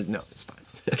scratches on it. No, it's fine.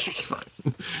 Okay. It's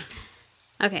fine.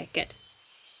 Okay, good.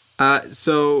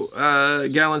 So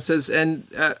Galen says, and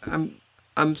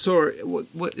I'm sorry.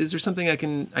 What is there something I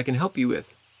can help you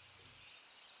with?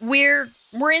 We're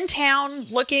in town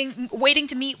waiting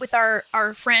to meet with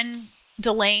our friend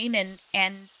Delane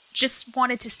and just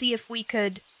wanted to see if we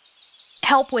could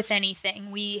help with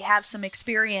anything. We have some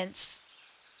experience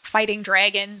fighting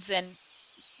dragons and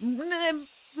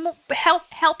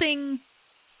helping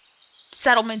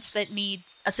settlements that need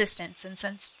assistance. And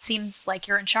since it seems like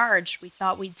you're in charge, we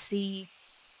thought we'd see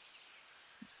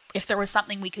if there was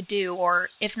something we could do, or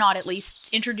if not, at least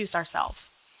introduce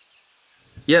ourselves.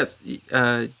 Yes,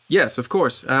 yes, of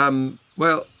course.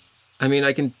 Well, I mean,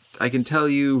 I can tell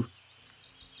you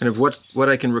kind of what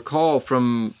I can recall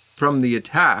from the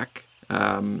attack.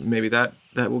 Maybe that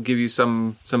will give you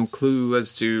some clue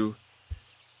as to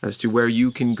where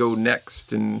you can go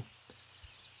next. And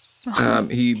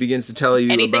he begins to tell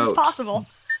you anything's about possible.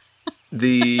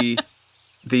 the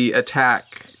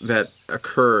attack that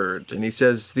occurred, and he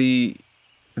says the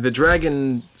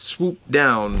dragon swooped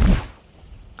down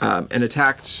and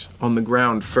attacked on the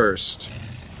ground first.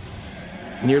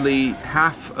 Nearly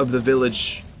half of the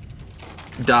village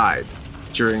died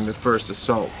during the first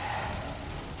assault.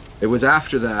 It was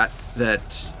after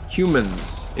that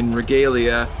humans in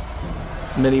regalia,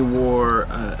 many wore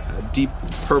a deep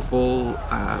purple,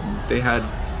 they had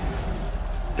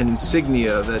an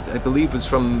insignia that I believe was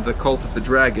from the cult of the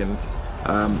dragon,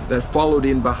 that followed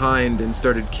in behind and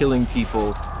started killing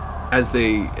people as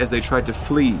they tried to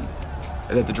flee,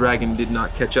 that the dragon did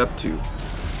not catch up to.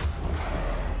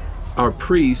 Our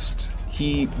priest,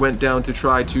 he went down to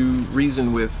try to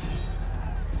reason with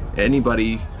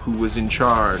anybody who was in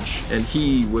charge, and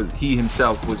he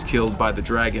himself was killed by the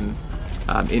dragon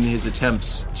in his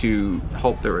attempts to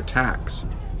halt their attacks.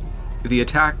 The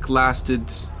attack lasted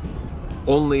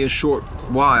only a short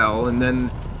while, and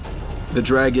then the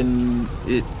dragon,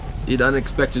 it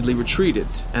unexpectedly retreated,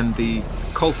 and the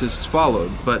cultists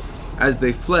followed, but as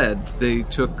they fled, they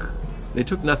took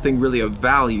nothing really of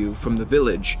value from the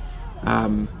village.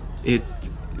 It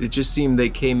just seemed they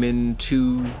came in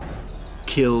to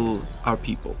kill our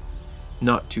people,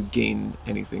 not to gain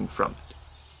anything from it.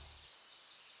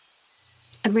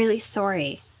 I'm really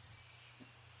sorry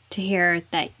to hear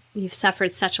that you've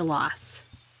suffered such a loss.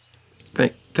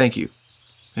 Thank you.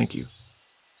 Thank you.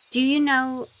 Do you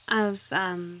know of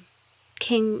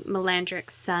King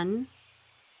Melandric's son?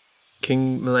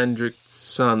 King Melandric's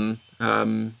son,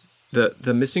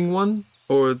 the missing one,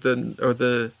 or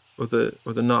the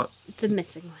not? The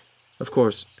missing one. Of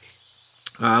course.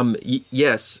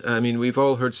 Yes. I mean, we've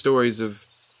all heard stories of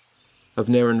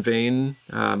Naren Vane,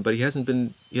 but he hasn't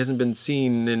been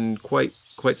seen in quite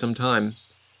some time.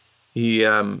 He,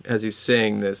 as he's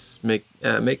saying this, make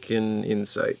an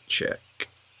insight check.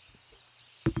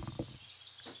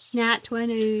 Nat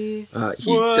 20.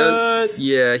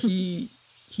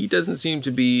 He doesn't seem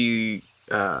to be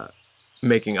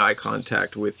making eye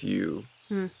contact with you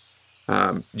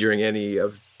during any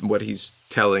of what he's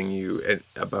telling you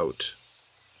about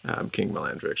King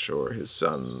Melandrich or his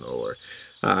son,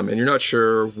 and you're not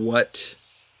sure what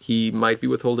he might be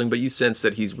withholding, but you sense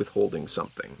that he's withholding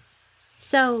something.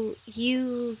 So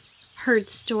you've heard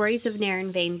stories of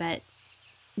Naren Vane, but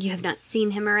you have not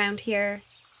seen him around here?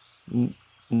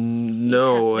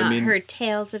 No, I mean, heard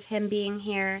tales of him being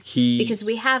here, because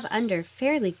we have under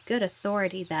fairly good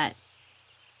authority that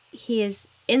he is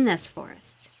in this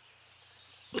forest.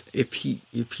 If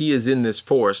he is in this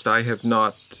forest, I have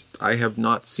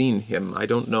not seen him. I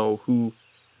don't know who.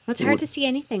 Well, it's hard to see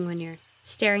anything when you're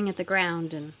staring at the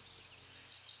ground, and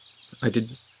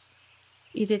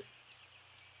You did.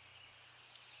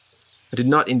 I did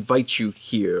not invite you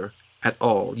here at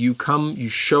all. You come, you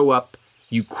show up,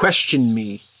 you question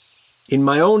me. In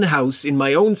my own house, in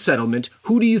my own settlement,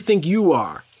 who do you think you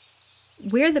are?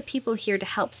 We're the people here to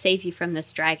help save you from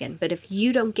this dragon, but if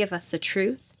you don't give us the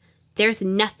truth, there's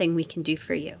nothing we can do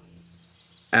for you.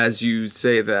 As you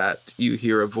say that, you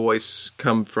hear a voice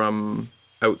come from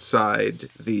outside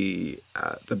the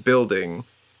building.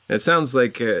 And it sounds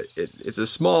like it's a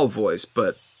small voice,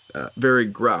 but very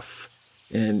gruff.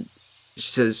 And she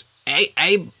says,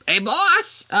 Hey,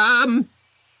 boss!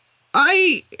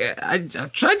 I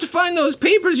tried to find those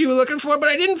papers you were looking for, but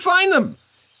I didn't find them.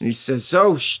 And he says,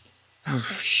 oh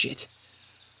shit.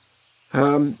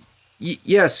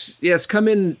 Yes, come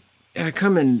in,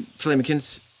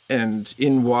 Flamekins. And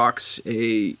in walks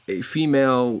a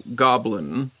female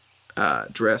goblin,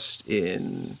 dressed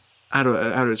in, how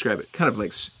to describe it? Kind of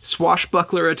like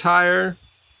swashbuckler attire.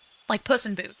 Like Puss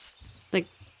in Boots. Like,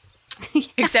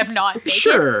 except not naked.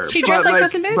 Sure. She dressed like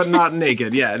Puss in Boots? But not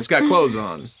naked, yeah. It's got clothes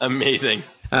on. Amazing.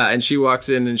 And she walks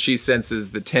in and she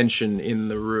senses the tension in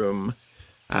the room.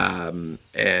 And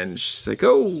she's like,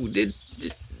 oh, did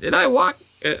I walk?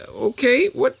 Okay,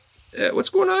 what's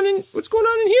going on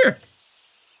in here?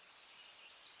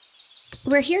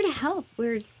 we're here to help.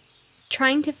 We're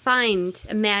trying to find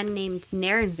a man named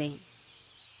Narenvain.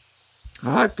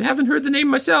 I haven't heard the name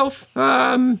myself.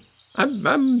 I'm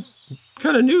kind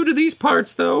of new to these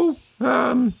parts, though.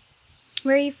 Where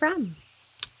are you from?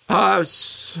 I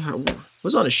was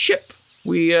on a ship.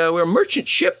 We're a merchant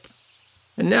ship,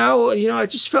 and now I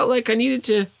just felt like I needed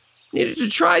to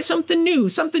try something new,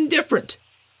 something different.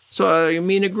 So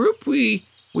me and a group, we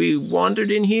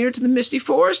wandered in here to the Misty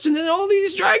Forest, and then all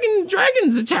these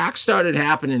dragons attacks started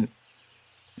happening.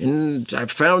 And I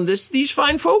found these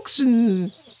fine folks,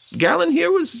 and Galen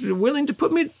here was willing to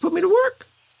put me to work.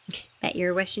 Bet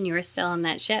you're wishing you were still on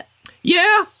that ship.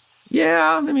 Yeah.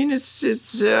 I mean, it's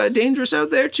dangerous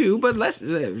out there too, but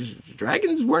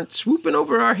dragons weren't swooping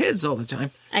over our heads all the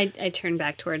time. I turn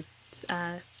back towards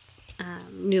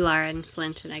Nulara and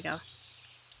Flint, and I go,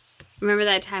 remember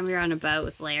that time we were on a boat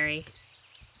with Larry?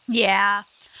 Yeah.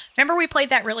 Remember we played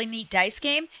that really neat dice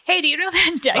game? Hey, do you know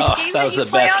that dice game that was you the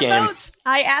play best on game. boats?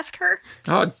 I ask her.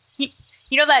 Oh,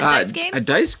 You know that dice game? A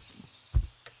dice.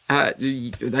 I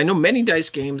know many dice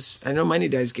games.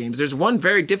 There's one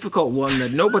very difficult one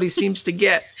that nobody seems to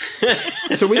get,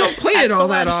 so we don't play it all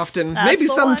that often. Maybe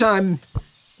sometime.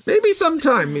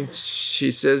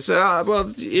 She says,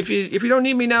 "Well, if you don't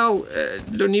need me now,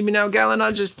 Galen,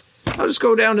 I'll just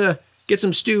go down to get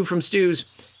some stew from Stews,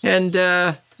 and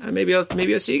maybe I'll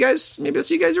see you guys. Maybe I'll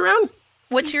see you guys around."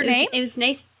 What's your name? It was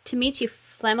nice to meet you,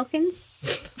 Flamekins.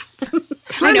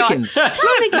 Flamekins.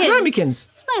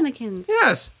 Flamekins.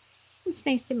 Yes. It's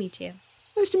nice to meet you.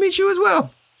 Nice to meet you as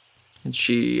well. And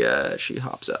she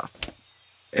hops off.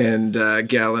 And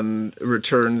Galen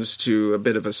returns to a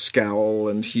bit of a scowl,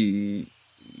 and he's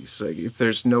like, if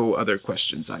there's no other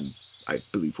questions, I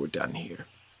believe we're done here.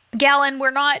 Galen,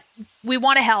 we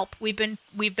want to help. We've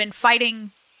been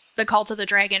fighting the Cult of the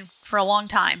Dragon for a long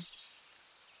time.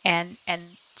 And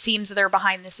seems they're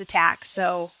behind this attack,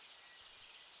 so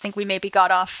I think we maybe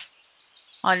got off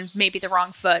on maybe the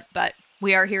wrong foot, but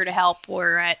we are here to help.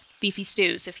 We're at Beefy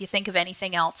Stews if you think of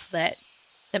anything else that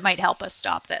might help us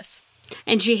stop this.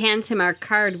 And she hands him our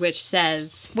card, which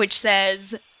says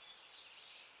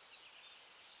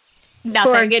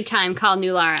nothing. For a good time, call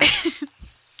Nulara.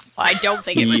 Well, I don't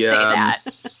think it would say that.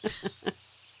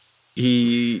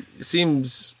 He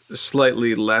seems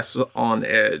slightly less on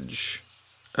edge,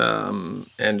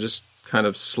 and just kind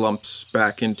of slumps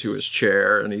back into his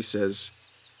chair, and he says,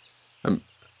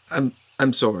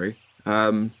 I'm sorry.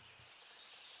 In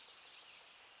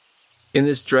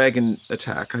this dragon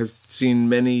attack, I've seen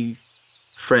many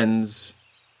friends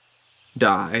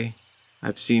die.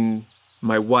 I've seen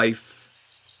my wife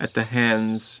at the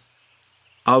hands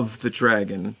of the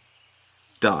dragon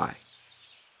die.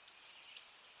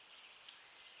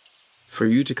 For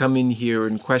you to come in here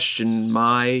and question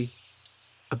my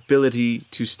ability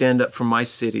to stand up for my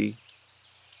city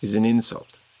is an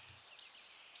insult.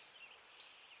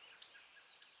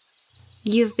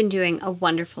 You've been doing a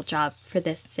wonderful job for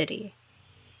this city.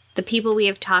 The people we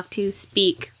have talked to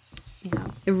speak,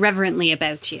 irreverently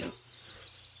about you.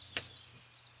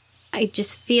 I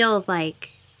just feel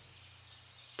like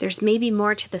there's maybe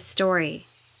more to the story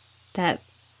that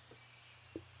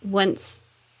once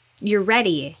you're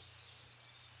ready,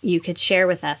 you could share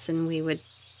with us, and we would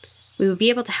be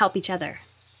able to help each other.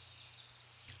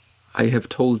 I have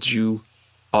told you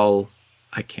all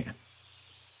I can.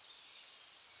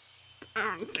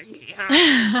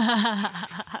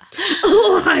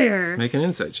 Liar. Make an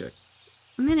insight check.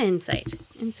 I'm gonna insight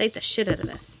the shit out of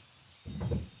this.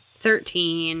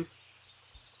 13.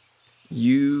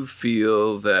 You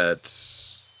feel that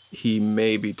he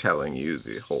may be telling you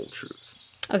the whole truth.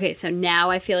 Okay, so now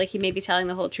I feel like he may be telling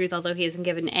the whole truth, although he hasn't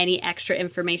given any extra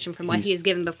information from what he has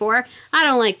given before. I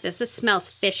don't like this. This smells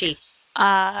fishy.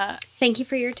 Thank you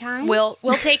for your time. We'll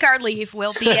take our leave.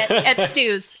 We'll be at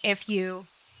Stu's if you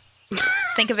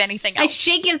think of anything else.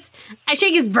 I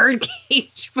shake his bird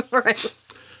cage before I...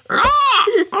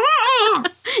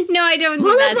 No, I don't do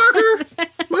that.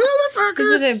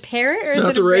 Motherfucker! Is it a parrot or is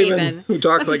That's it a raven who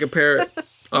talks like a parrot,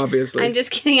 obviously. I'm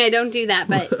just kidding. I don't do that,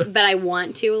 but I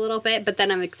want to a little bit. But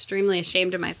then I'm extremely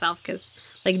ashamed of myself because,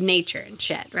 like, nature and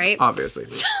shit, right? Obviously.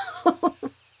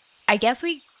 I guess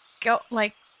we go,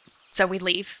 so we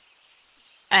leave.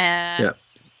 Yeah.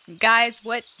 Guys,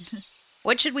 what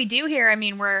should we do here? I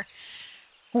mean, we're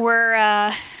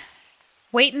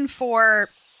waiting for,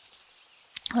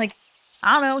 I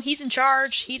don't know, he's in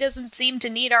charge. He doesn't seem to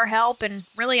need our help, and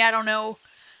really, I don't know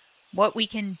what we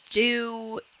can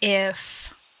do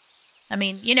if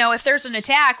there's an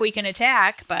attack, we can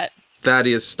attack, but...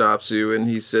 Thaddeus stops you, and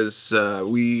he says,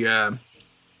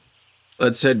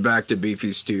 let's head back to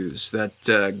Beefy Stews.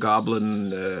 That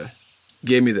goblin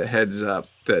gave me the heads up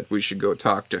that we should go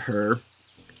talk to her,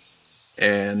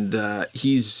 and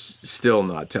he's still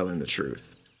not telling the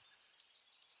truth.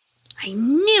 I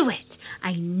knew it.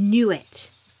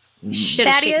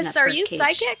 Thaddeus, are you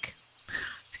psychic?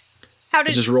 How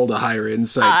did I just rolled a higher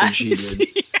insight than she did.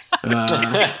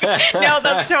 No,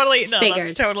 that's totally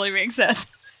makes sense.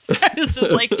 I was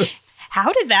just like,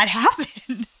 how did that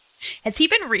happen? Has he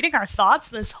been reading our thoughts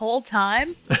this whole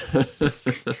time?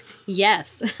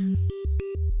 Yes.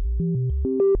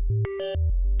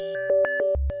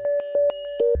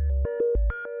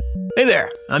 Hey there,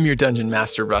 I'm your Dungeon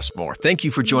Master, Russ Moore. Thank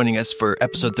you for joining us for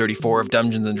episode 34 of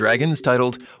Dungeons & Dragons,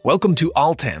 titled Welcome to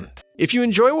Altend. If you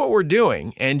enjoy what we're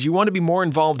doing, and you want to be more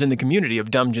involved in the community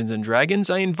of Dungeons & Dragons,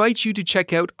 I invite you to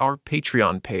check out our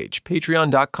Patreon page,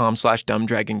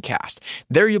 patreon.com/dumbdragoncast.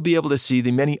 There you'll be able to see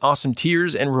the many awesome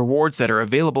tiers and rewards that are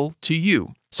available to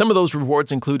you. Some of those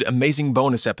rewards include amazing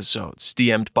bonus episodes,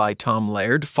 DM'd by Tom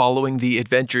Laird, following the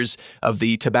adventures of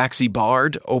the Tabaxi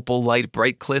Bard, Opal Light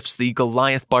Brightcliffs, the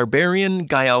Goliath Barbarian,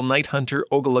 Gael Night Hunter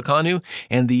Ogalakanu,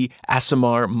 and the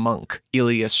Asimar Monk,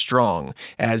 Ilya Strong,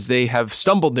 as they have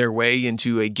stumbled their way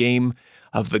into a game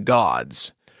of the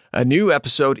gods. A new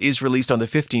episode is released on the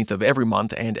 15th of every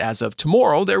month, and as of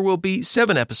tomorrow, there will be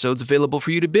 7 episodes available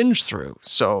for you to binge through.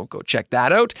 So go check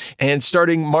that out. And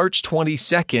starting March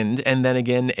 22nd, and then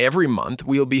again every month,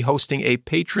 we'll be hosting a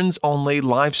patrons-only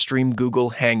live stream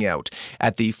Google Hangout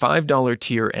at the $5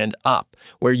 tier and up,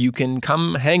 where you can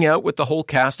come hang out with the whole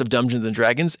cast of Dungeons &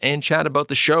 Dragons and chat about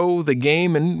the show, the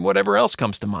game, and whatever else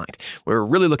comes to mind. We're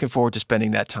really looking forward to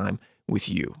spending that time with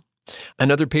you.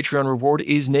 Another Patreon reward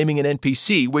is naming an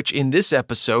NPC, which in this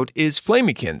episode is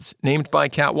Flamikins, named by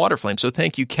Kat Waterflame. So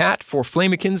thank you, Kat, for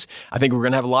Flamikins. I think we're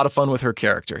going to have a lot of fun with her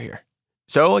character here.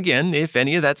 So again, if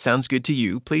any of that sounds good to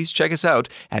you, please check us out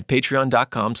at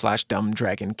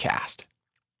patreon.com/dumbdragoncast.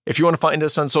 If you want to find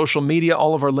us on social media,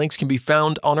 all of our links can be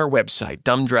found on our website,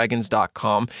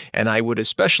 dumbdragons.com, and I would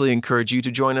especially encourage you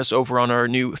to join us over on our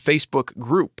new Facebook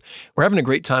group. We're having a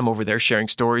great time over there sharing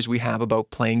stories we have about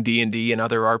playing D&D and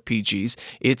other RPGs.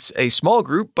 It's a small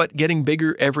group, but getting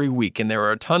bigger every week, and there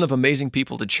are a ton of amazing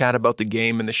people to chat about the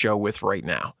game and the show with right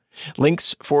now.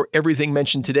 Links for everything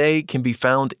mentioned today can be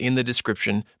found in the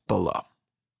description below.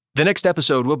 The next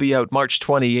episode will be out March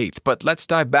 28th, but let's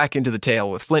dive back into the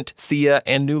tale with Flint, Thea,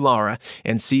 and Nulara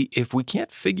and see if we can't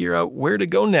figure out where to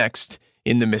go next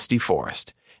in the Misty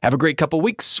Forest. Have a great couple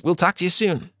weeks. We'll talk to you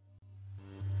soon.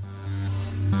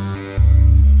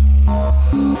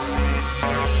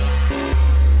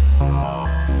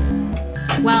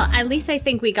 Well, at least I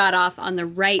think we got off on the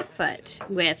right foot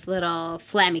with little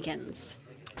Flamikins.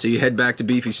 So you head back to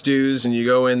Beefy Stews and you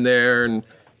go in there and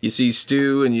you see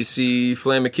Stu and you see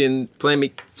Flamikins.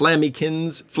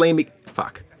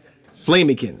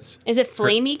 Is it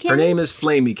Flamikins? Her name is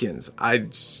Flamikins.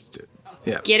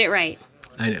 Get it right.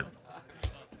 I know.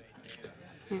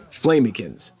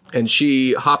 Flamikins. And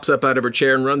she hops up out of her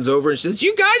chair and runs over and says,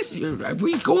 "You guys, are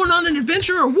we going on an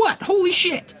adventure or what? Holy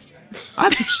shit. I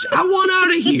want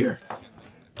out of here."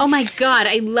 Oh my god,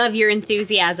 I love your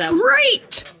enthusiasm.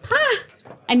 Great!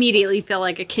 I immediately feel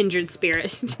like a kindred spirit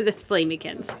to this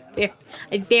Flamikins.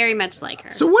 I very much like her.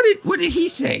 So what did he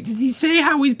say? Did he say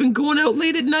how he's been going out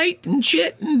late at night and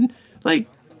shit and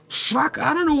fuck,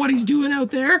 I don't know what he's doing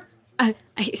out there. I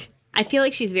feel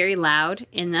like she's very loud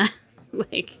in the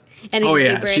And Oh,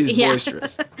 yeah, super- she's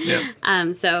boisterous.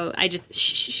 Yeah. So I just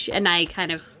shh, and I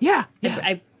kind of Yeah.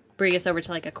 I bring us over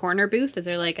to like a corner booth. Is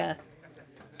there like a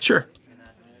Sure.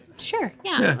 sure?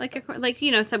 Yeah, Yeah. like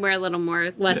somewhere a little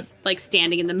more less like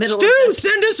standing in the middle. Stew, Of the,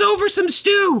 send us over some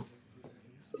stew.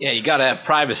 Yeah, you gotta have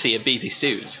privacy at Beefy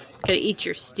Stews. Gotta eat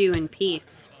your stew in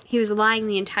peace. He was lying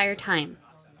the entire time,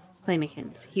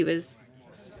 Flamekins. He was.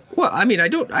 Well, I mean, I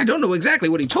don't know exactly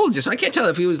what he told you, so I can't tell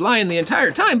if he was lying the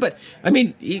entire time. But I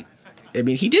mean, he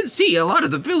did see a lot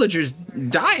of the villagers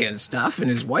die and stuff, and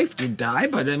his wife did die.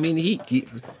 But I mean,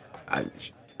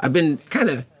 I've been kind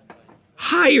of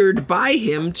hired by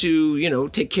him to,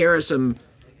 take care of some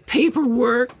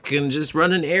paperwork and just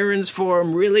running errands for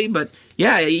him, really. But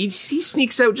yeah, he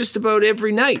sneaks out just about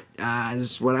every night,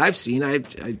 is what I've seen. I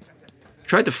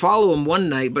tried to follow him one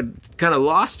night, but kind of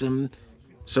lost him.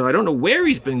 So I don't know where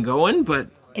he's been going, but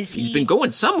he's been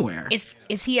going somewhere.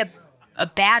 Is he a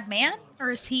bad man,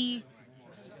 or is he?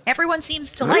 Everyone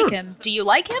seems to like him. Do you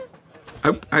like him?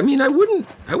 I mean, I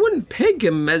wouldn't peg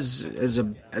him as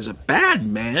a bad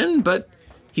man, but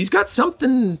he's got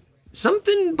something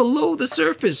below the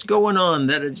surface going on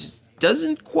that it just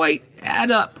doesn't quite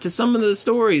add up to some of the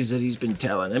stories that he's been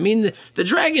telling. I mean, the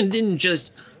dragon didn't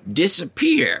just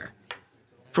disappear.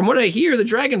 From what I hear, the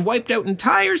dragon wiped out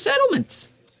entire settlements.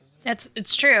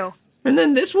 It's true. And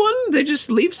then this one, they just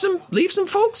leave some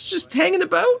folks just hanging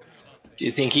about. Do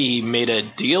you think he made a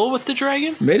deal with the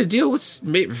dragon? Made a deal with...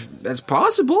 That's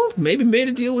possible. Maybe made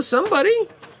a deal with somebody.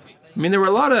 I mean, there were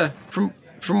a lot of...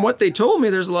 From what they told me,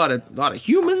 there's a lot of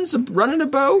humans running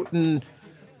about, and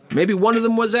maybe one of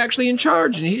them was actually in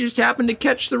charge, and he just happened to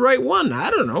catch the right one.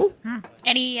 I don't know.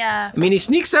 Any I mean, he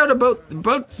sneaks out about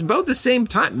the same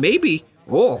time. Maybe.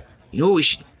 Oh, we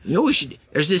should.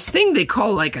 There's this thing they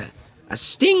call like a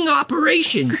sting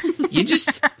operation. You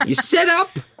set up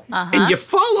and you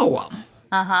follow him.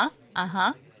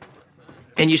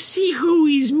 And you see who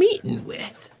he's meeting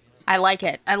with. I like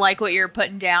it. I like what you're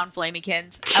putting down,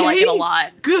 Flamekins. I like it a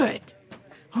lot. Good.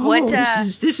 Oh, What,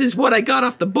 this is what I got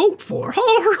off the boat for.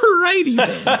 Alrighty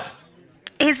then.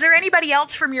 Is there anybody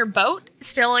else from your boat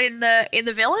still in the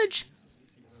village?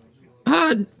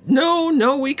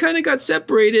 No, we kind of got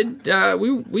separated.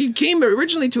 We came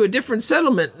originally to a different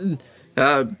settlement, and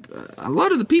a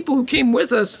lot of the people who came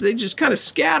with us, they just kind of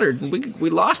scattered, and we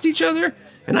lost each other,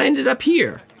 and I ended up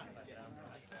here.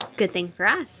 Good thing for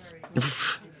us.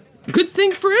 Good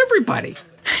thing for everybody.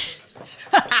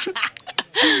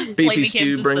 Beefy Flamekins Stew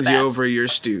is brings the you best. over your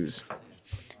stews.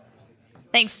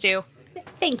 Thanks, Stu.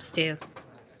 Thanks, Stu.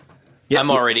 I'm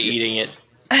already eating it.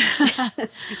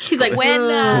 She's like, When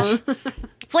 "Ugh."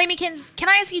 Flamekins, can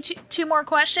I ask you two more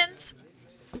questions?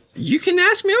 You can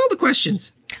ask me all the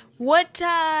questions. What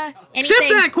anything? Except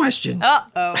that question.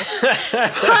 Uh-oh.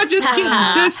 Just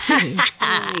kidding.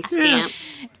 Holy scamp.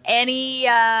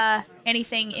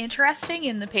 Anything interesting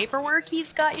in the paperwork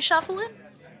he's got you shuffling?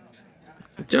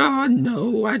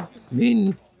 No, I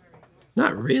mean,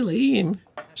 not really.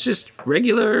 It's just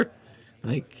regular,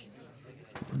 like,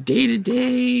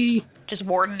 day-to-day Just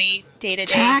warden-y, day-to-day?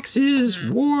 taxes,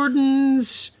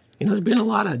 wardens. There's been a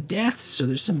lot of deaths, so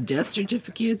there's some death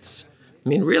certificates. I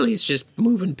mean, really, it's just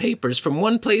moving papers from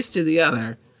one place to the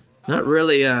other. Not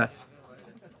really a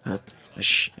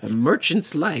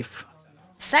merchant's life.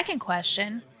 Second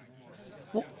question.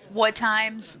 What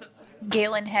times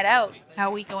Galen head out? How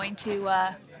are we going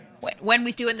to, when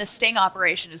we doing the sting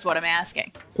operation is what I'm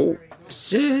asking. Oh,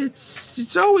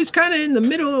 it's always kind of in the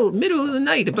middle of the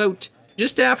night, about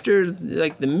just after,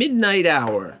 like, the midnight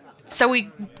hour. So you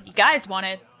guys want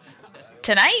it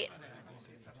tonight?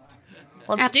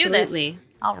 Let's do Absolutely. this.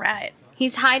 All right.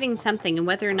 He's hiding something, and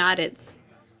whether or not it's,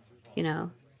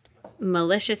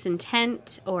 malicious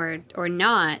intent or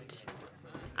not,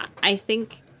 I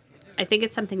think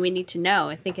it's something we need to know.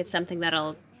 I think it's something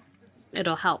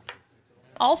it'll help,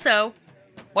 Also,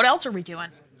 what else are we doing?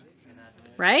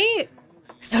 right?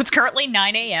 So it's currently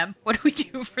 9 a.m. What do we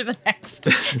do for the next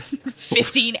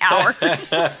 15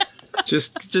 hours?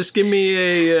 Just give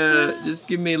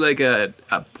me like a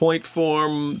point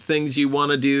form things you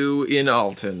want to do in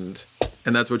Alton,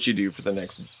 and that's what you do for the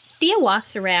next. Thea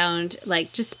walks around,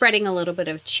 like, just spreading a little bit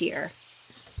of cheer.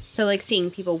 So, like, seeing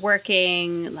people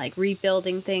working, like,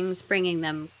 rebuilding things, bringing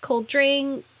them cold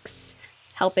drinks,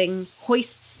 helping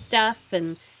hoist stuff,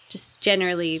 and just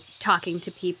generally talking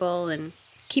to people and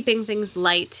keeping things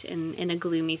light in a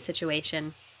gloomy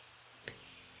situation.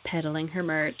 Peddling her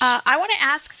merch. I want to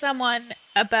ask someone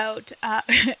about.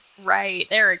 Right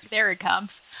there it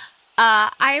comes.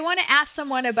 I want to ask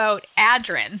someone about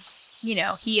Adrin.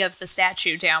 He of the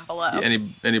statue down below.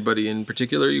 Anybody in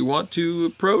particular you want to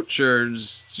approach, or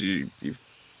just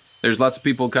there's lots of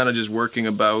people kind of just working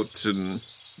about and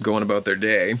going about their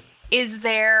day.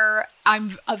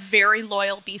 I'm a very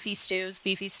loyal Beefy Stews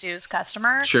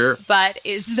customer. Sure. But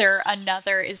is there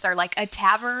like a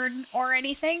tavern or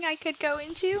anything I could go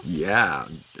into? Yeah,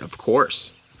 of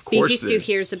course. Beefy Stew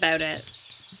hears about it.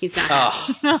 He's not.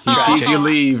 He sees you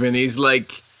leave and he's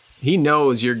like, he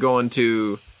knows you're going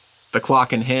to the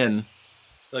Clock and Hen.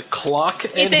 The Clock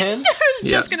and Hen? I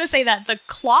was just going to say that. The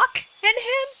Clock and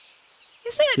Hen?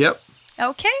 Is it? Yep.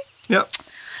 Okay. Yep.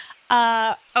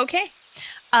 Okay.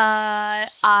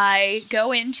 I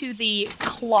go into the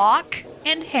Clock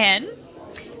and Hen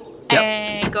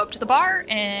and go up to the bar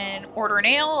and order an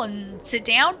ale and sit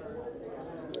down.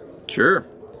 Sure.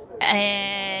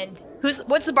 And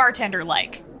what's the bartender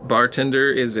like?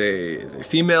 Bartender is a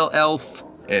female elf,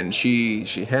 and she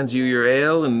hands you your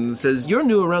ale and says, "You're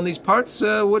new around these parts.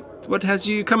 What has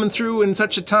you coming through in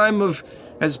such a time of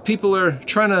as people are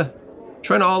trying to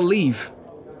all leave?"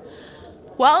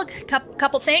 Well,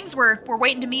 couple things. We're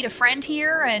waiting to meet a friend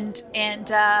here, and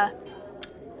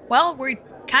we're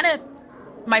kind of,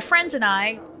 my friends and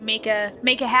I make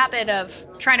a habit of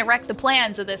trying to wreck the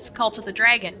plans of this Cult of the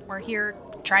Dragon. We're here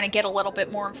trying to get a little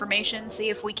bit more information, see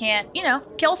if we can't,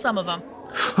 kill some of them.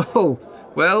 Oh,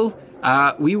 well,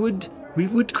 we would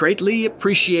greatly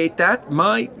appreciate that.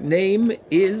 My name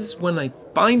is, when I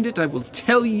find it, I will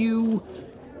tell you.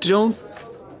 Don't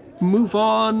move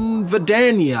on,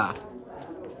 Vidania.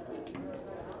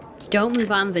 Don't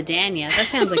Move On, Vidania. That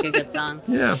sounds like a good song.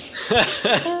 Yeah.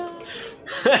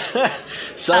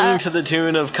 Sung to the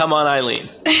tune of Come On, Eileen.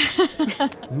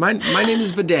 My name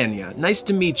is Vidania. Nice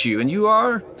to meet you. And you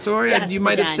are? Sorry, Das you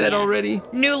might have said Vidania. already.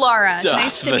 New Laura. Das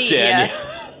Nice to meet Vidania.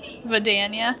 you.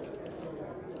 Vidania.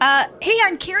 Hey,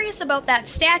 I'm curious about that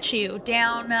statue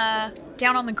down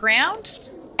on the ground.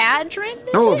 Adrin,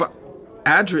 is it?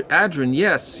 Adrin,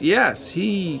 yes.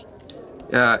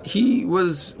 He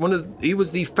was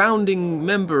the founding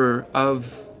member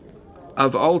of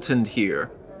Altend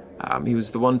here. He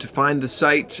was the one to find the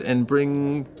site and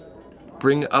bring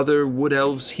other wood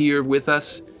elves here with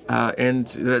us, and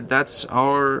that's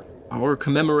our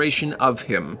commemoration of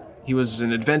him. He was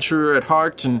an adventurer at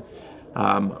heart, and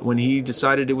when he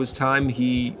decided it was time,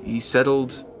 he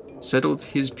settled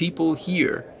his people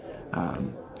here,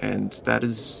 and that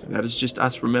is just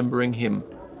us remembering him.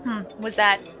 Was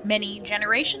that many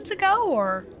generations ago,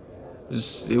 or?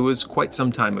 It was quite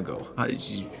some time ago.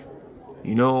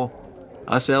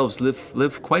 Us elves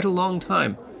live quite a long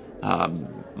time,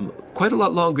 quite a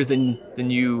lot longer than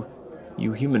you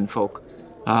human folk.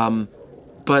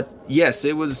 But yes,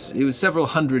 it was several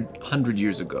hundred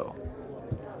years ago.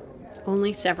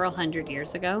 Only several hundred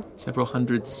years ago? Several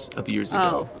hundreds of years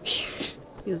ago. Oh.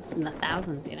 It's in the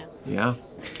thousands, Yeah.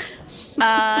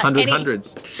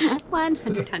 Hundreds.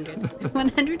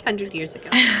 100 years ago.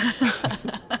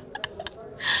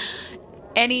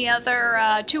 Any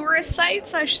other tourist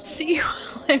sites I should see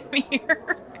while I'm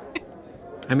here?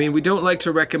 I mean, we don't like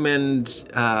to recommend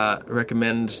our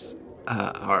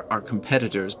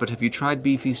competitors, but have you tried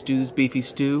Beefy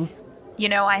Stew?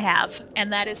 I have,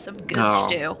 and that is some good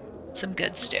stew. Some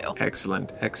good stew.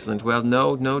 Excellent. Well,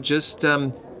 no,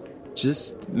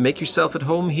 just make yourself at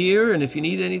home here, and if you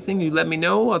need anything, you let me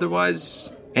know.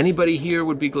 Otherwise, anybody here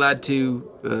would be glad to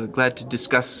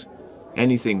discuss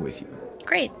anything with you.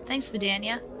 Great, thanks,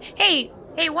 Vidania. Hey,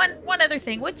 one other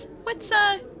thing. What's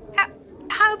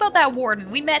how about that warden?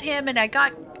 We met him, and I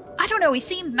don't know. He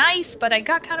seemed nice, but I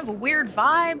got kind of a weird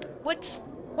vibe. What's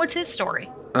his story?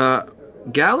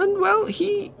 Galen. Well,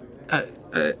 he's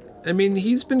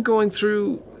been going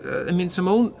through.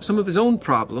 Some of his own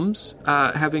problems.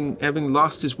 Having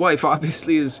lost his wife,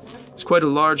 obviously, is quite a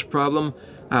large problem.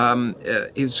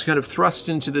 He's kind of thrust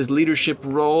into this leadership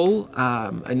role.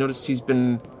 I noticed he's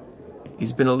been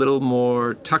a little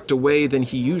more tucked away than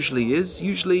he usually is.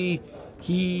 Usually,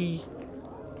 he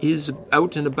is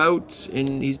out and about,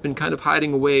 and he's been kind of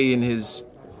hiding away in his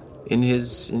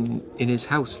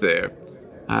house there.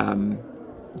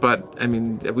 But I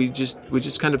mean, we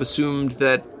just kind of assumed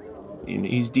that.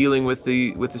 He's dealing with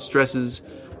the stresses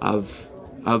of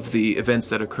the events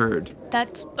that occurred.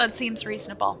 That seems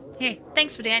reasonable. Hey,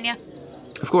 thanks, Vidania.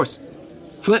 Of course.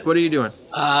 Flint, what are you doing?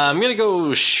 I'm gonna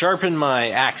go sharpen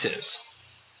my axes.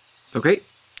 Okay.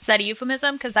 Is that a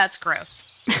euphemism? Because that's gross.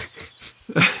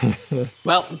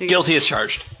 Well, guilty as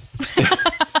charged.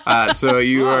 So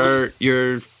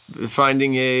you're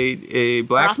finding a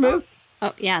blacksmith?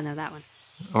 Oh yeah, no, that one.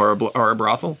 Or a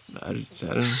brothel? I don't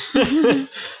know.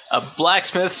 A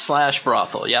blacksmith /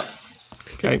 brothel, yep.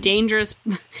 It's a dangerous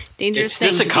It's thing.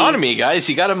 this to economy, guys.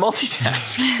 You got to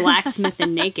multitask. be blacksmith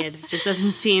and naked. It just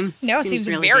doesn't seem. No, it seems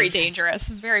really very dangerous.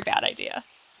 Very bad idea.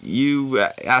 You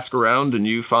ask around and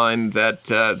you find that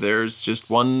there's just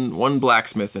one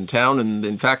blacksmith in town, and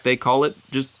in fact they call it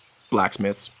just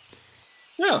blacksmiths.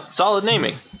 Yeah, solid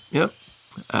naming. Yep.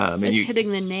 It's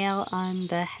hitting the nail on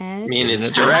the head. I mean,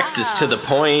 it's direct, it's to the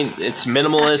point, it's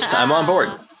minimalist. I'm on board.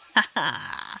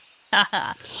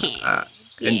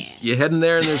 And you head in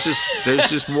there, and there's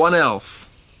just one elf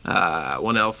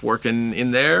working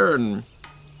in there, and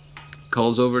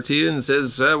calls over to you and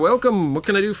says, "Welcome. What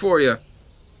can I do for you?"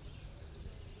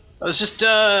 I was just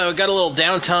got a little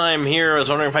downtime here. I was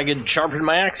wondering if I could sharpen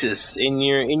my axes in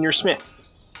your smith.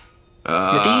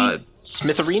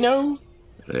 Smitherino?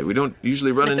 We don't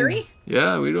usually run in.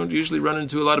 Yeah, we don't usually run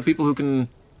into a lot of people who can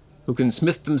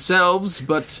smith themselves,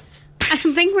 but I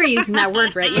don't think we're using that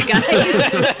word right, you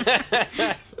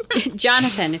guys.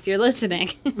 Jonathan, if you're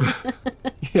listening.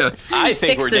 yeah, I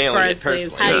think Fix we're this for nailing us, it please.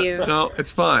 personally. How do you? No,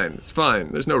 it's fine. It's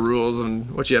fine. There's no rules on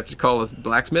what you have to call a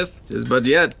blacksmith. But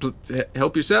yeah,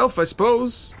 help yourself, I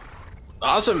suppose.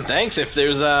 Awesome, thanks. If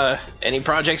there's any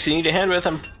projects you need a hand with,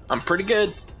 I'm pretty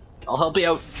good. I'll help you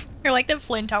out. You're like that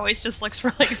Flint always just looks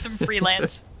for like some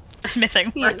freelance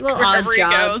smithing Yeah, work little wherever odd he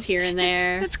jobs goes. here and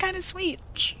there. It's kind of sweet.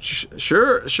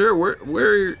 Sure.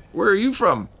 Where are you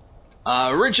from?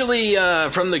 Originally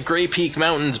from the Grey Peak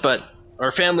Mountains, but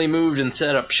our family moved and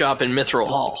set up shop in Mithril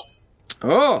Hall.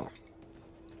 Oh,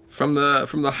 from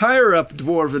the higher up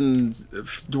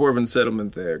dwarven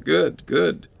settlement there.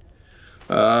 Good.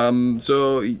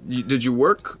 So did you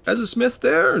work as a smith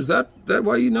there? Is that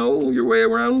why you know your way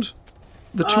around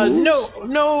the tools?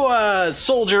 No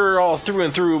soldier all through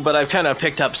and through, but I've kind of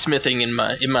picked up smithing in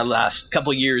my last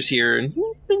couple years here, and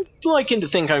been liking to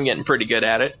think I'm getting pretty good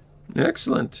at it.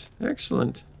 Excellent.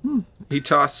 He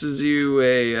tosses you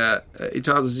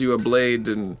a blade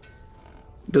and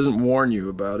doesn't warn you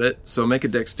about it. So make a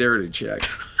dexterity check.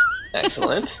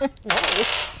 Excellent.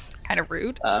 Kind of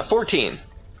rude. 14.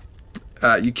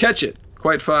 You catch it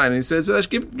quite fine. And he says,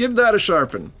 "Give that a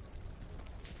sharpen."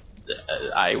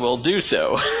 I will do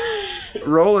so.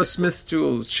 Roll a Smith's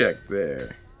Tools check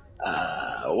there.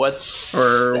 What's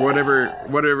or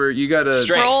whatever you got to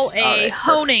Strength. Roll a Alright,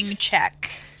 honing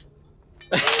check.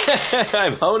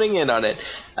 I'm honing in on it.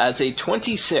 It's a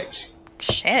 26.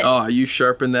 Shit. Oh, you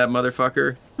sharpen that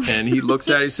motherfucker, and he looks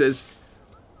at it. He says,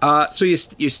 "So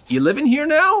you live in here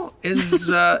now? Is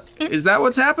that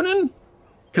what's happening?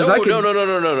 Because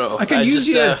No. I could use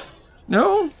you.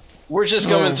 No, We're just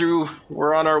going through.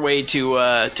 We're on our way to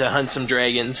hunt some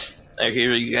dragons. I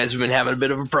hear you guys have been having a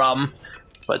bit of a problem,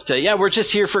 but yeah, we're just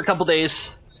here for a couple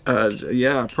days.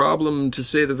 Yeah, problem to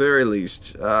say the very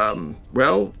least.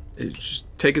 Well, just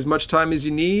take as much time as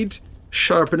you need.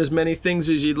 Sharpen as many things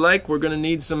as you'd like. We're gonna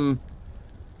need some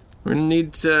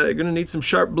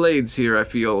sharp blades here. I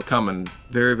feel coming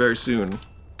very, very soon.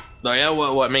 Oh yeah,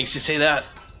 what makes you say that?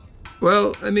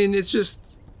 Well, I mean, it's just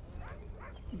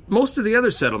most of the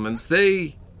other settlements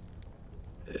they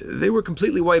were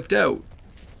completely wiped out.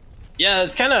 Yeah,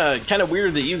 it's kind of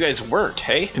weird that you guys weren't.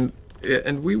 Hey.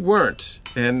 And we weren't.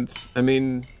 And I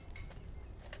mean,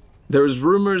 there was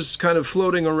rumors kind of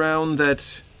floating around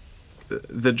that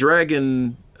the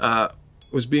dragon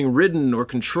was being ridden or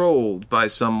controlled by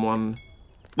someone.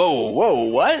 Whoa,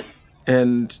 what?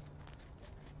 And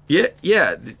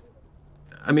yeah.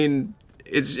 I mean,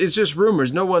 it's just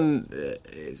rumors. No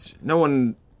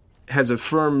one has a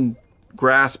firm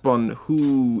grasp on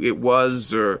who it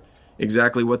was or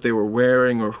exactly what they were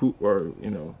wearing or who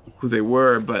they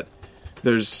were, but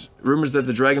there's rumors that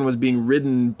the dragon was being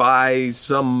ridden by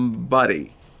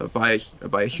somebody, by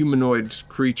a humanoid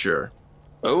creature.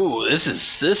 Oh, this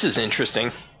is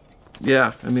interesting.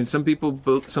 Yeah, I mean, some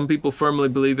people firmly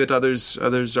believe it, others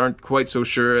aren't quite so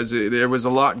sure. There was a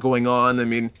lot going on. I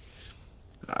mean,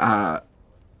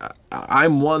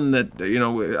 I'm one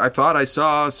that I thought I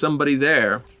saw somebody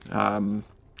there,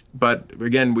 but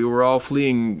again, we were all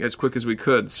fleeing as quick as we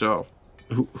could. So,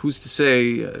 who's to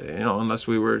say? Unless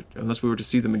we were to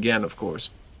see them again, of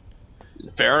course.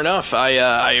 Fair enough.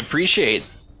 I appreciate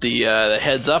the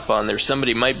heads up on there.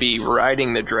 Somebody might be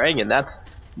riding the dragon. That's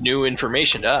new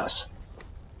information to us.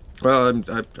 Well,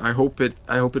 I hope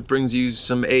it brings you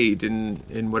some aid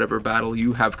in whatever battle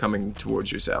you have coming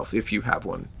towards yourself, if you have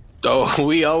one. Oh,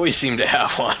 we always seem to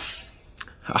have one.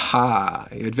 Aha,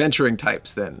 adventuring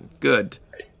types then. Good.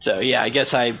 So yeah, I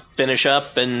guess I finish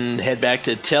up and head back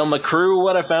to tell my crew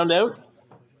what I found out.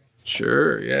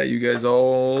 Sure, yeah, you guys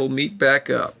all meet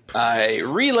back up. I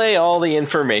relay all the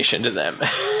information to them.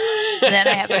 Then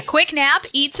I have a quick nap,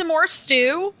 eat some more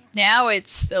stew, Now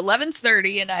it's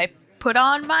 11:30 and I put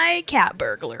on my cat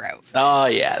burglar outfit. Oh,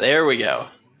 yeah, there we go.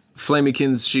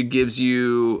 Flamykins, she gives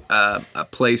you a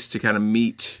place to kind of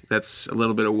meet that's a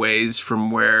little bit of ways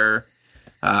from where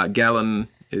Galen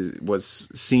was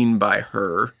seen by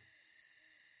her.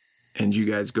 And you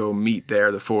guys go meet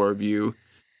there, the four of you.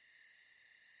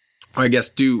 I guess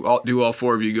do all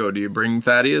four of you go? Do you bring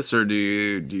Thaddeus, or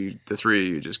do the three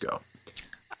of you just go?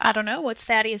 I don't know. What's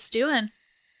Thaddeus doing?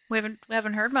 We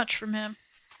haven't heard much from him.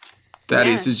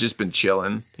 Thaddeus has just been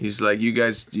chilling. He's like, you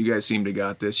guys seem to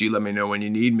got this. You let me know when you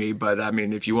need me, but I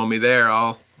mean, if you want me there,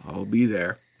 I'll be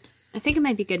there. I think it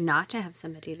might be good not to have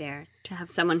somebody there, to have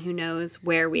someone who knows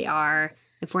where we are.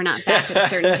 If we're not back at a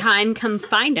certain time, come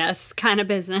find us, kind of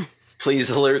business. Please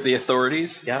alert the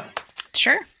authorities. Yeah.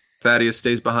 Sure. Thaddeus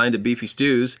stays behind at Beefy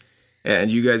Stews,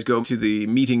 and you guys go to the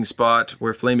meeting spot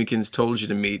where Flamykins told you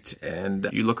to meet, and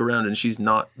you look around and she's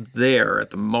not there at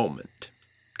the moment.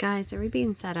 Guys, are we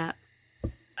being set up?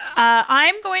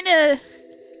 I'm going to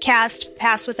cast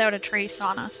Pass Without a Trace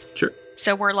on us. Sure.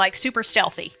 So we're like super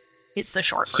stealthy. It's the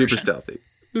short Super version. stealthy.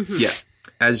 Mm-hmm. Yeah.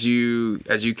 As you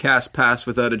cast Pass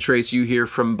Without a Trace, you hear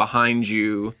from behind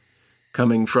you,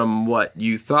 coming from what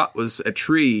you thought was a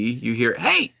tree, you hear,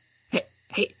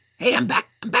 Hey, I'm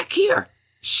back here.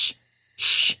 Shh.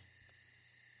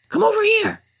 Come over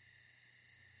here.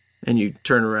 And you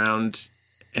turn around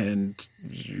and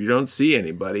you don't see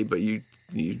anybody, but you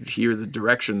hear the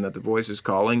direction that the voice is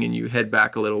calling, and you head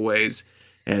back a little ways,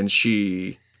 and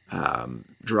she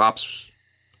drops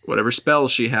whatever spell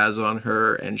she has on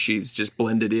her, and she's just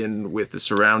blended in with the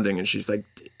surrounding, and she's like,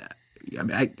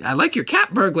 I like your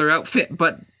cat burglar outfit,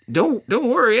 but don't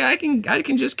worry, I can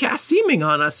just cast seeming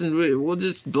on us, and we'll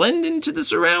just blend into the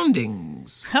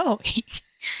surroundings. Oh,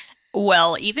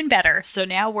 well, even better. So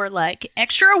now we're like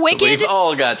extra wicked. So we've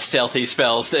all got stealthy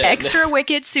spells then. Extra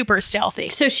wicked, super stealthy.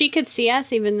 So she could see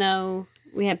us even though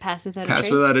we had Pass Without a Trace? Pass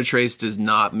Without a Trace does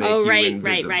not make you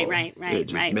invisible. Right. It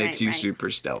just makes you super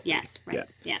stealthy. Yes, right. Yeah.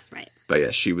 Yes, right. But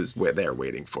yes, she was there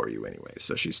waiting for you anyway,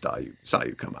 so she saw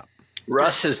you come up.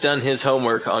 Russ has done his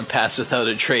homework on Pass Without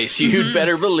a Trace. You'd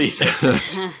better believe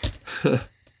it.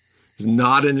 It's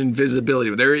not an invisibility.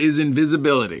 There is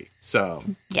invisibility. So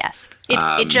yes,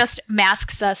 it just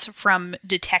masks us from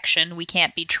detection. We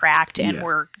can't be tracked, and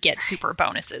we're get super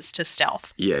bonuses to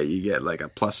stealth. Yeah, you get like a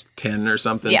plus 10 or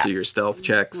something to your stealth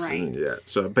checks. Right. And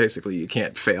so basically, you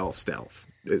can't fail stealth.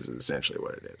 Is essentially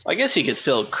what it is. I guess you could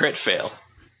still crit fail.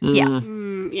 Yeah.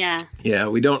 Yeah. Yeah,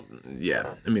 we don't.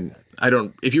 Yeah, I mean, I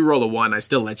don't. If you roll a 1, I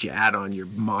still let you add on your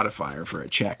modifier for a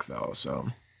check, though. So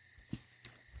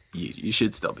you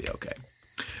should still be okay.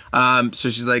 So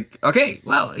she's like, okay,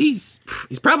 well, he's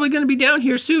probably going to be down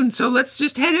here soon, so let's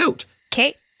just head out.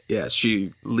 Okay. Yeah,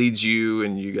 she leads you,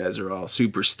 and you guys are all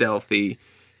super stealthy,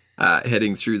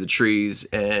 heading through the trees,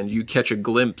 and you catch a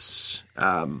glimpse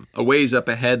a ways up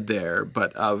ahead there,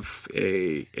 but of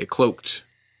a cloaked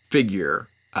figure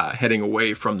heading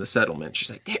away from the settlement. She's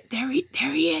like, there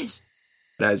he is.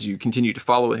 As you continue to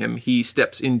follow him, he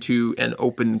steps into an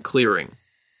open clearing.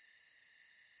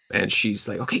 And she's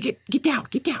like, okay, get down.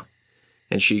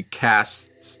 And she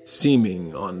casts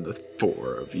seeming on the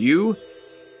four of you.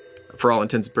 For all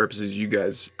intents and purposes, you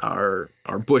guys are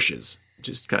bushes,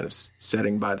 just kind of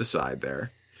setting by the side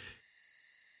there.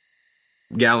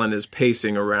 Galen is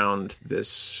pacing around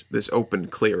this open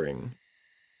clearing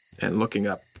and looking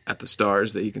up at the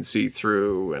stars that he can see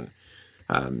through, and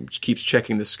keeps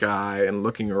checking the sky and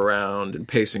looking around and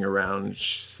pacing around.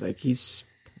 She's like, he's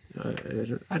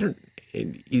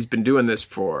been doing this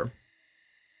for,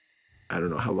 I don't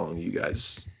know how long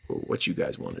what you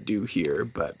guys want to do here,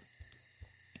 but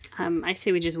I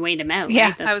say we just wait him out. Yeah,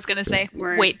 right? I was going to say,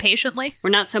 wait patiently. We're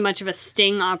not so much of a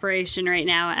sting operation right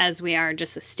now as we are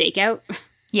just a stakeout.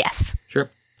 Yes. Sure.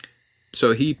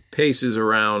 So he paces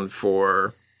around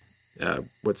for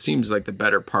what seems like the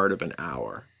better part of an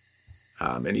hour.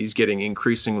 And he's getting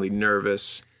increasingly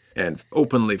nervous and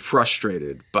openly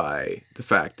frustrated by the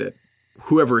fact that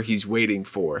whoever he's waiting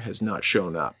for has not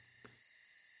shown up.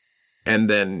 And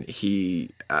then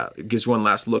he gives one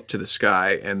last look to the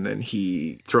sky, and then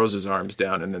he throws his arms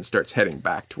down and then starts heading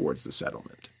back towards the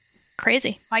settlement.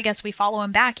 Crazy. I guess we follow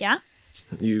him back, yeah?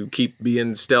 You keep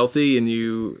being stealthy, and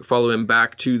you follow him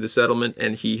back to the settlement,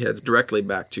 and he heads directly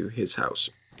back to his house.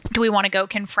 Do we want to go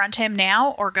confront him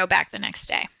now or go back the next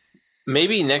day?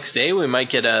 Maybe next day we might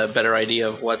get a better idea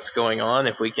of what's going on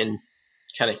if we can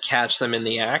kind of catch them in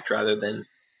the act rather than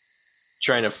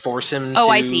trying to force him to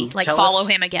I see. Like follow us.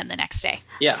 him again the next day.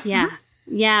 Yeah. Yeah.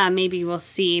 Yeah, maybe we'll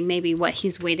see. Maybe what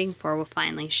he's waiting for will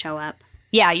finally show up.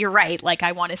 Yeah, you're right. Like,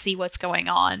 I want to see what's going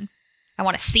on. I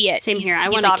want to see it. Same here. I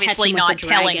He's want to catch obviously him not with a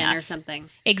telling dragon or us. something.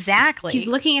 Exactly. He's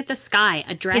looking at the sky.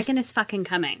 A dragon is fucking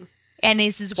coming. And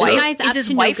is his This wife guy's up is his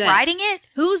to no wife good. riding it?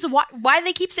 Why do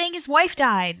they keep saying his wife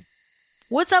died?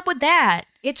 What's up with that?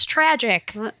 It's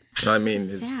tragic. What? I mean,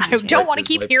 I don't want to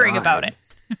keep hearing about it.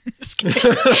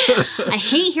 I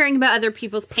hate hearing about other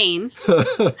people's pain.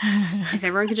 If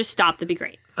everyone could just stop, that'd be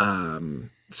great.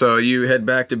 So you head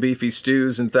back to Beefy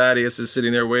Stews, and Thaddeus is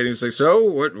sitting there waiting. He's like, so,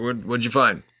 what'd you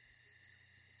find?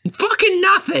 Fucking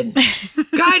nothing.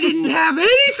 Guy didn't have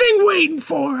anything waiting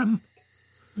for him.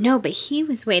 No, but he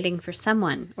was waiting for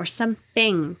someone or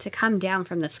something to come down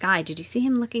from the sky. Did you see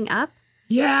him looking up?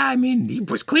 Yeah, I mean, he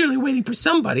was clearly waiting for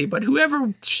somebody, but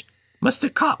whoever must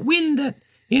have caught wind that,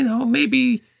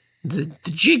 maybe the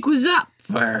jig was up,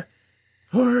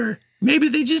 or maybe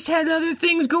they just had other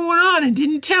things going on and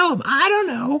didn't tell him. I don't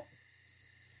know.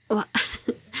 Well,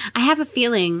 I have a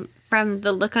feeling from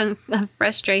the look of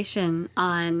frustration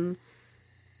on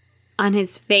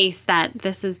his face that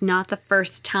this is not the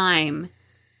first time.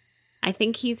 I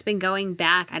think he's been going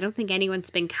back. I don't think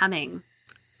anyone's been coming.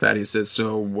 Thaddeus says,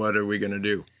 so what are we going to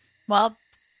do? Well,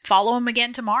 follow him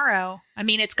again tomorrow. I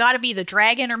mean, it's got to be the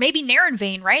dragon or maybe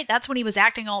Narenvane, right? That's when he was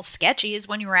acting all sketchy, is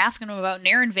when you were asking him about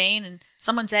Narenvane, and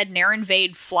someone said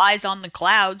Narenvane flies on the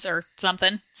clouds or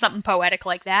something poetic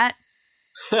like that.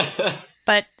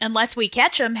 But unless we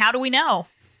catch him, how do we know?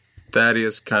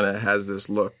 Thaddeus kind of has this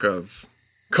look of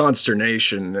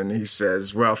consternation, and he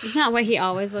says, well... Isn't that what he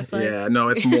always looks like? Yeah, no,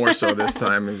 it's more so this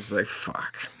time. He's like,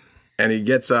 fuck. And he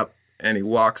gets up and he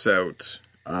walks out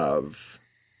of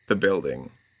the building.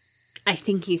 I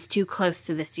think he's too close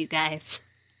to this, you guys.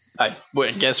 I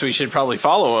guess we should probably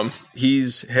follow him.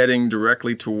 He's heading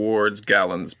directly towards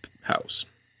Galen's house.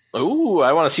 Ooh,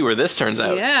 I want to see where this turns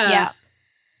out. Yeah.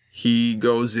 He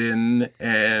goes in,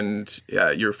 and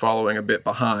you're following a bit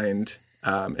behind,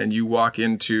 and you walk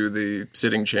into the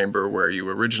sitting chamber where you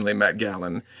originally met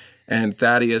Galen, and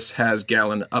Thaddeus has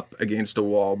Galen up against a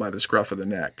wall by the scruff of the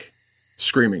neck,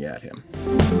 screaming at him.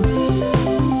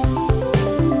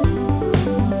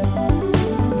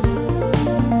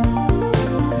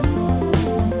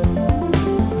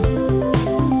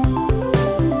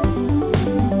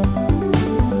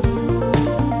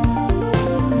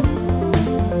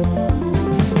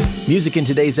 Music in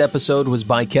today's episode was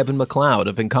by Kevin MacLeod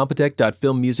of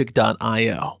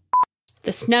Incompetech.filmmusic.io.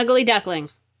 The Snuggly Duckling.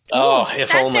 Oh, if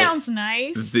That only. sounds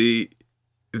nice. Yeah,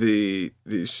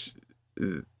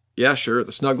 sure,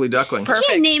 the Snuggly Duckling. You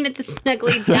can't name it the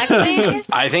Snuggly Duckling.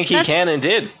 I think he can and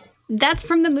did. That's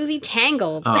from the movie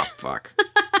Tangled. Oh, fuck.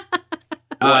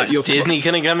 Is Disney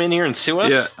going to come in here and sue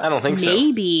us? Yeah. I don't think so.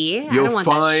 Maybe. I You'll don't want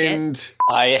that find... shit.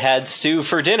 I had stew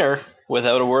for dinner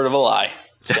without a word of a lie.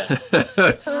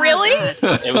 Really?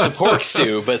 It was a pork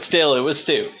stew, but still, it was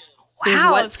stew.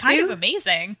 Wow, what it's kind stew? of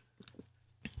amazing.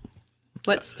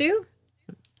 What stew?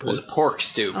 It was a pork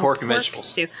stew, pork and vegetables.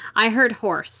 Stew. I heard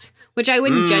horse, which I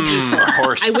wouldn't judge you for.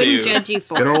 Horse I wouldn't stew. judge you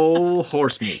for. Good old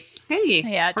horse meat. Hey,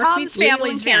 Yeah, horse Tom's meat's legal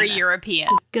family's in very Canada. European.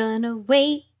 Gonna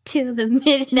wait till the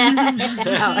midnight.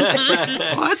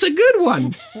 Oh, that's a good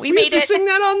one. We used made to it. sing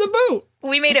that on the boat.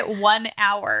 We made it 1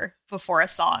 hour before a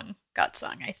song got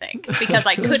sung, I think, because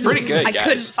I couldn't. pretty good, I guys.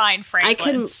 couldn't find Franklin.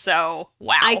 couldn't- So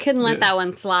wow. I couldn't let that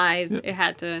one slide. It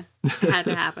had to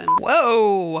happen.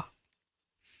 Whoa,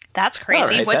 that's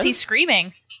crazy. All right, What's then. he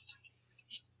screaming?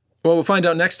 Well, we'll find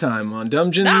out next time on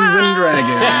Dungeons and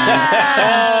Dragons.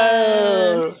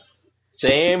 Oh,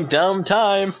 same dumb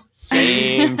time,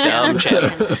 same dumb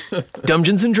channel.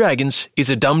 Dungeons and Dragons is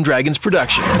a Dumb Dragons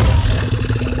production.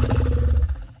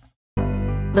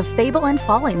 The Fable and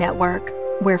Folly Network,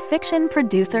 where fiction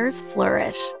producers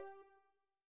flourish.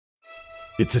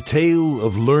 It's a tale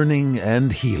of learning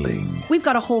and healing. We've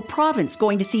got a whole province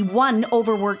going to see one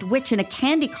overworked witch in a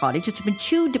candy cottage that's been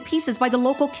chewed to pieces by the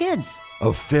local kids.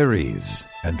 Of fairies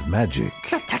and magic.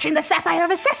 Touching the sapphire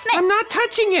of assessment! I'm not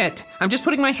touching it. I'm just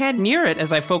putting my hand near it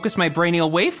as I focus my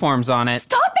brainial waveforms on it.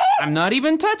 Stop it! I'm not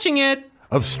even touching it.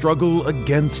 Of struggle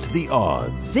against the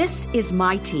odds. This is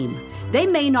my team. They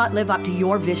may not live up to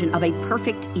your vision of a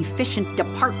perfect, efficient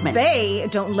department. They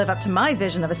don't live up to my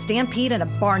vision of a stampede in a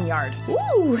barnyard.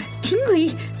 Ooh,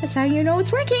 Kingly, that's how you know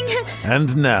it's working.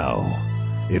 And now,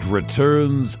 it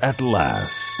returns at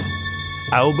last.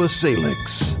 Alba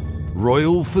Salix,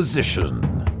 Royal Physician,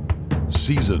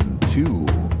 Season 2.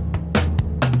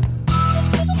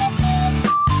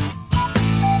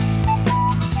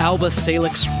 Alba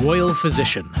Salix, Royal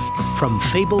Physician, from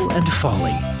Fable and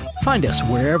Folly. Find us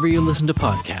wherever you listen to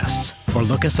podcasts, or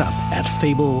look us up at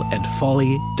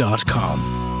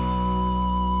fableandfolly.com.